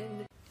funny.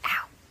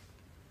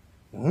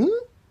 Hmm?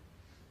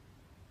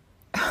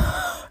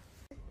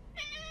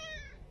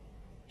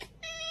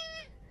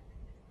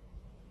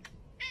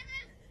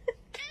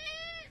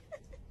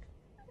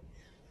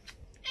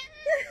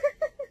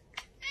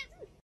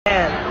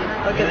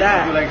 Man, look at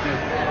that. Like this.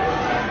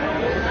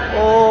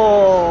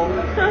 Oh.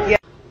 Yeah.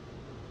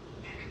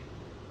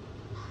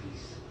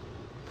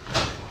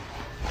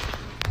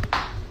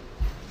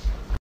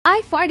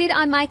 I farted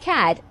on my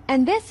cat,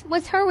 and this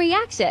was her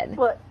reaction.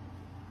 What?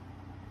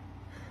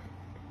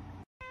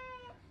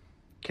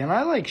 Can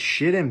I like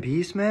shit in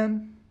peace,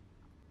 man?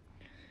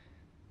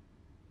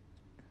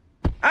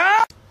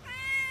 Ah!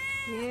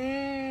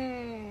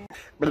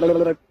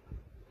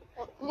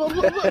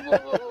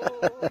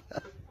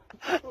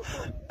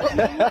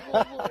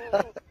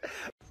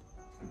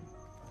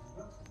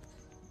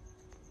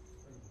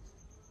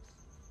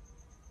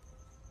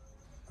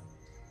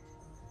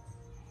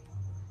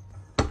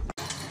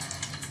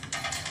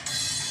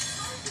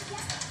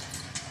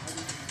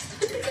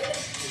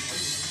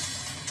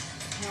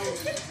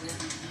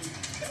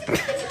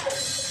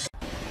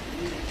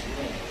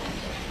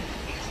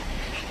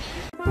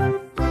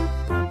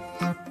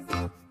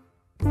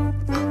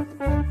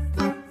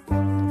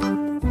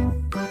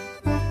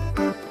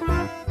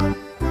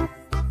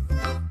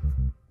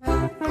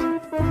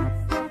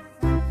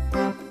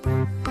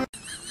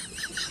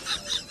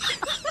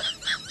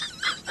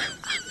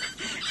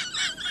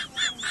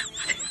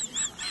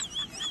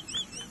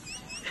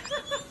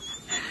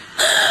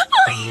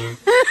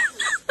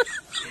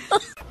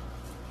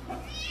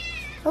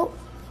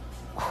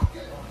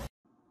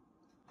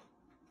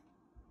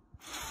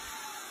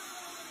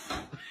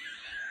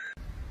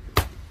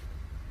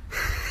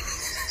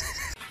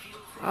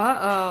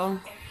 Uh-oh.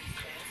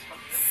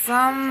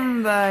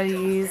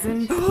 Somebody's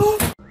in...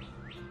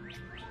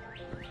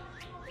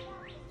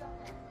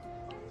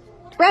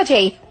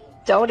 Reggie,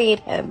 don't eat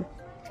him.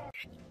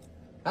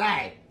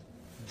 Hey,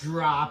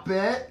 drop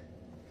it.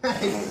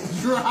 Hey,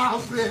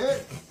 drop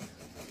it.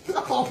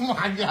 Oh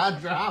my God,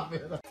 drop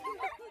it.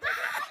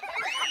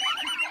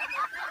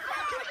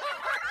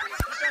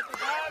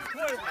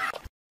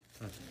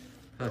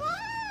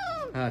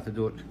 هات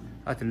دول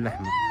هات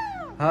اللحمة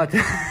هات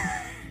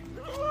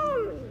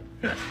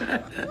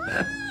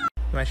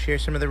Want to share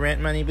some of the rent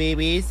money,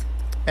 babies?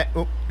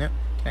 Oh no!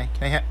 Can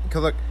I have?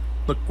 Look!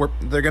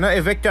 They're gonna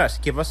evict us.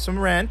 Give us some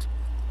rent.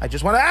 I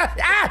just want to.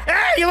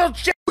 You little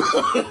shit!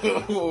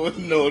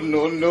 No,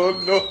 no, no,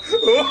 no.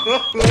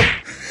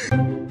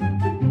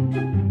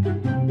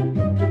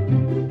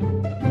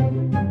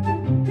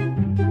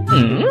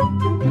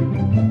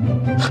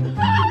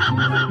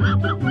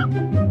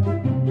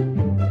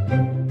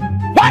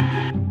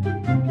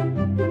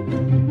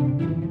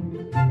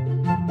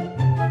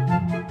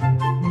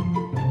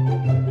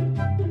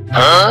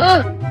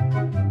 Huh?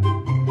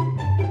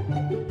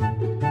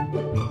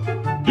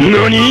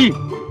 NANI?!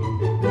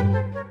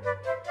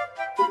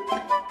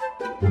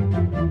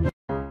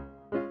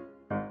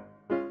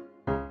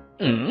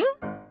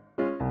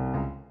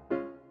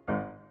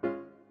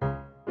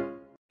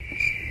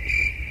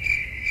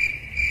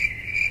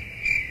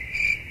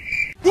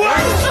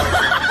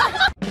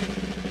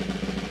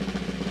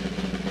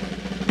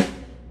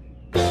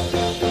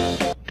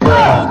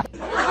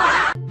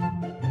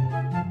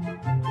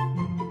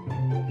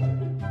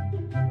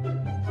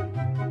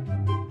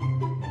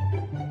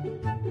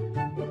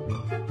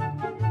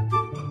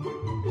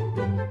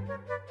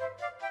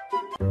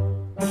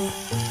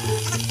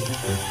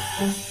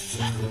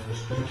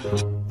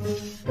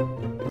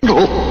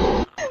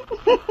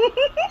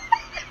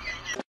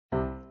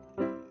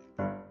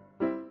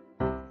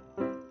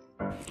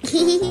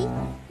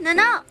 No,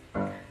 no.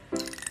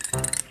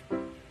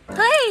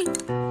 Hey!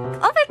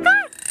 Oh my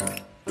God!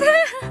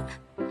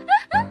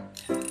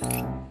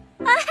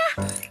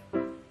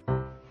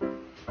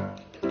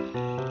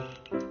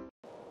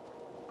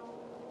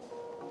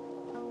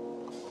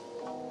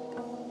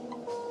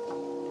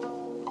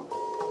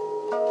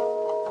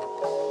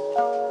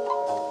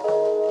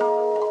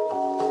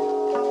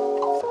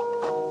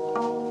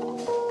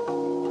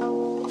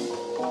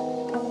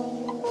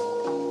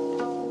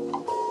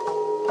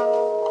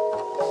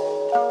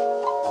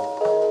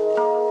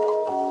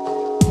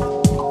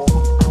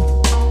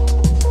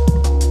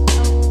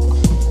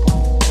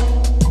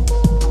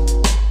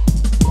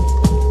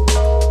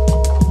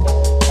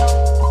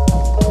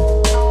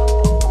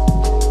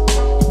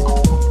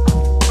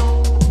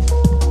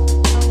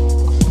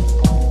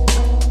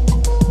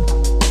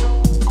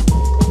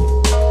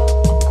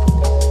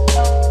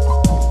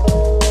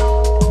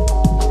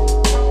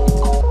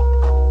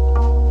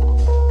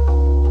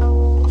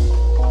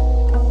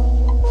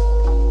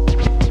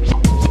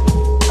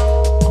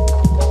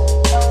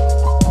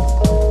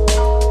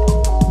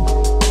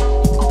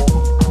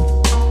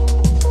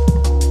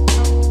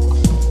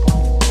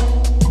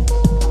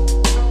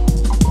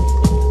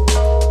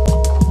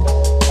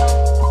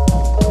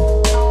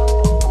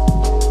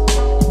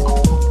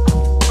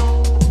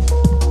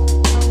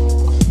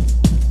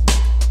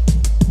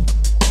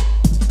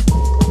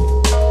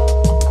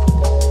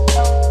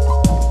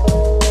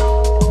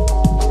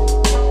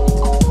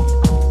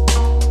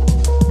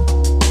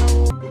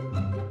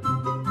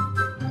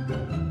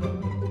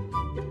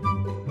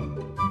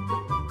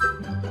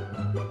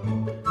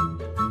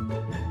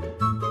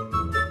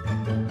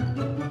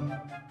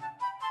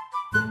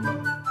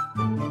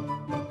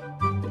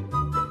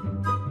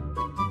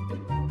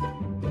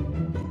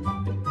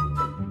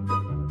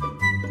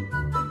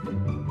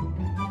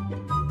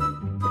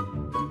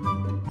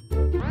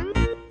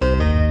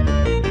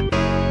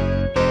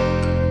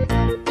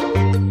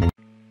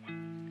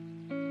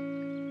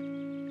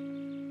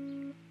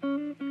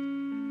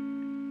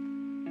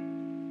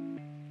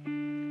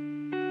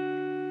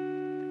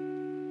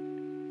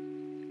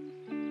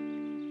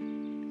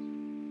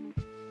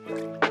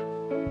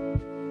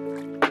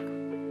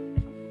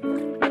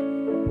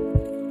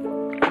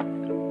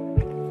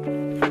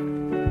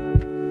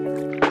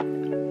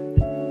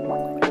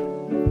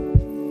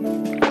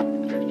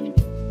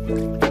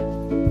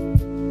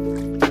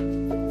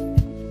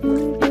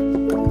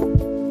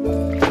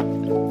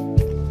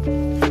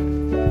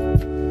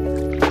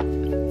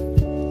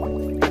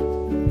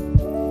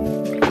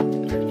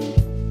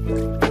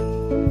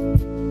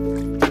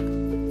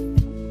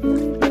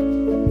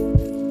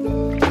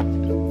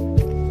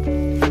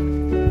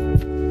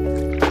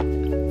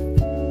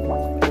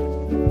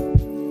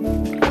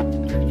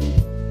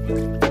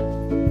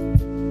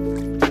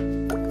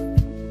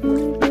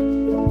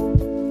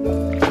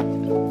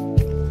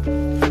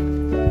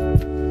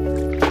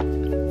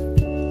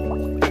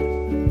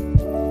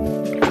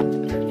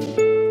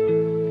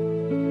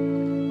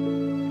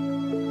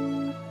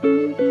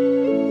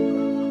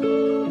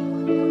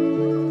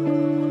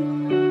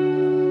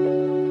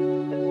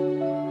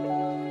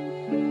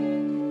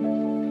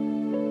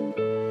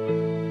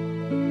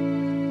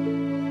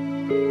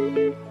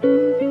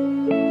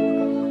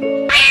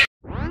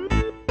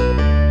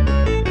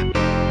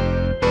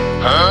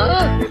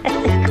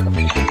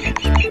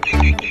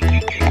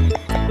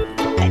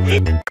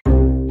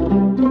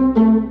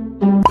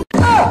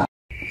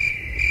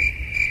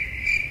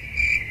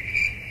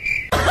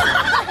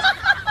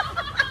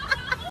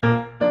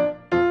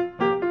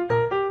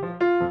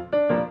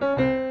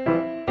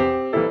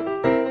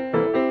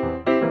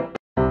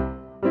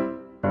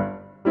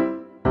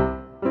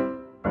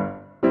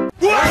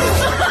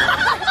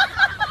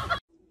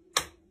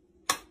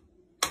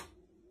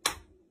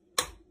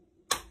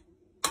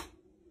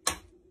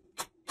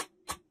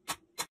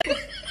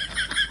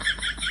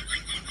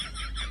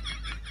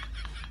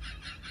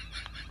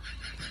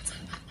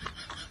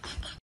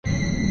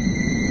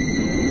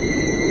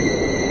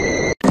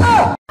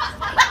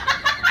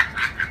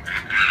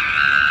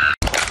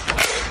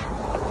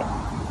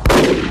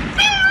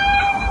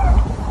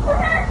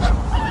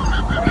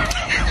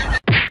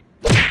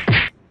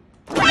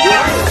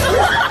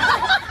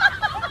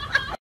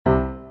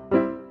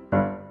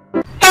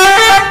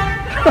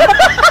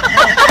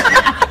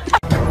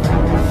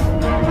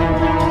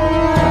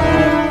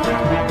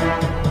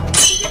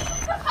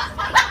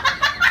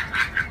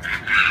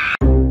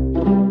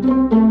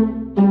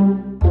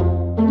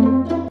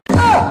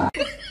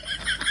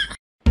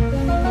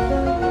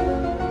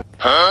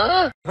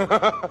 Huh?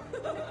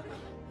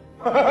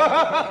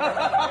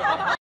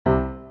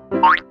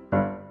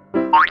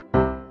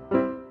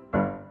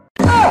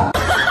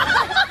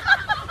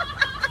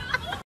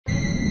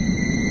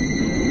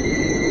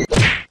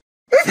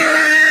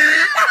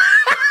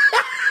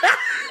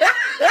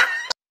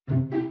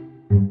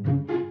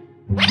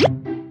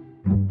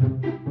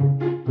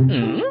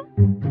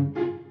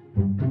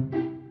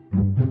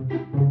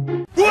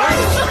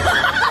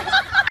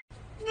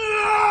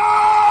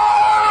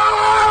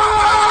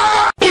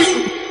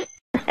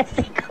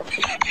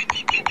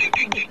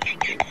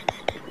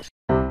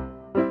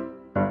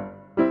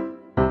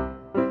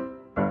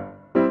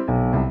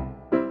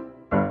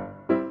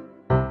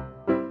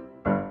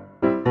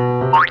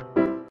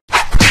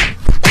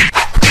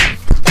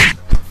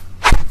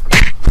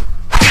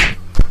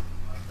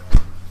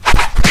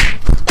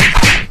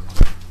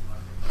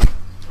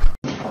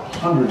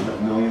 Hundreds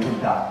of millions have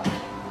died.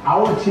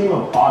 Our team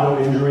of auto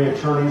injury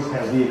attorneys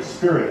has the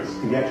experience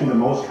to get you the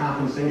most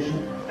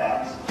compensation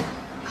fast.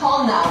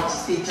 Call now to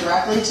speak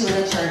directly to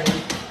an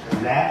attorney.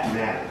 And that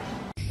matters.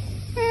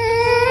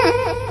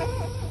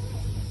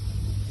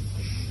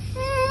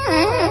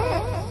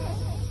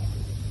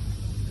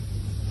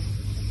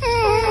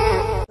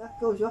 That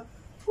goes your.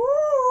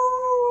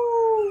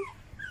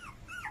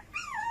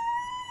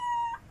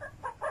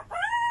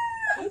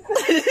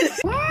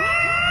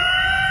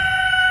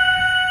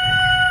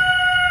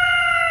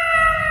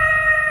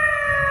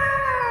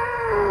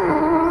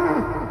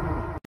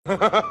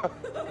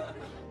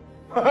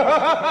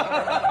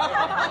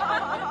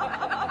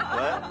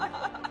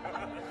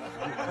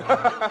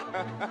 What?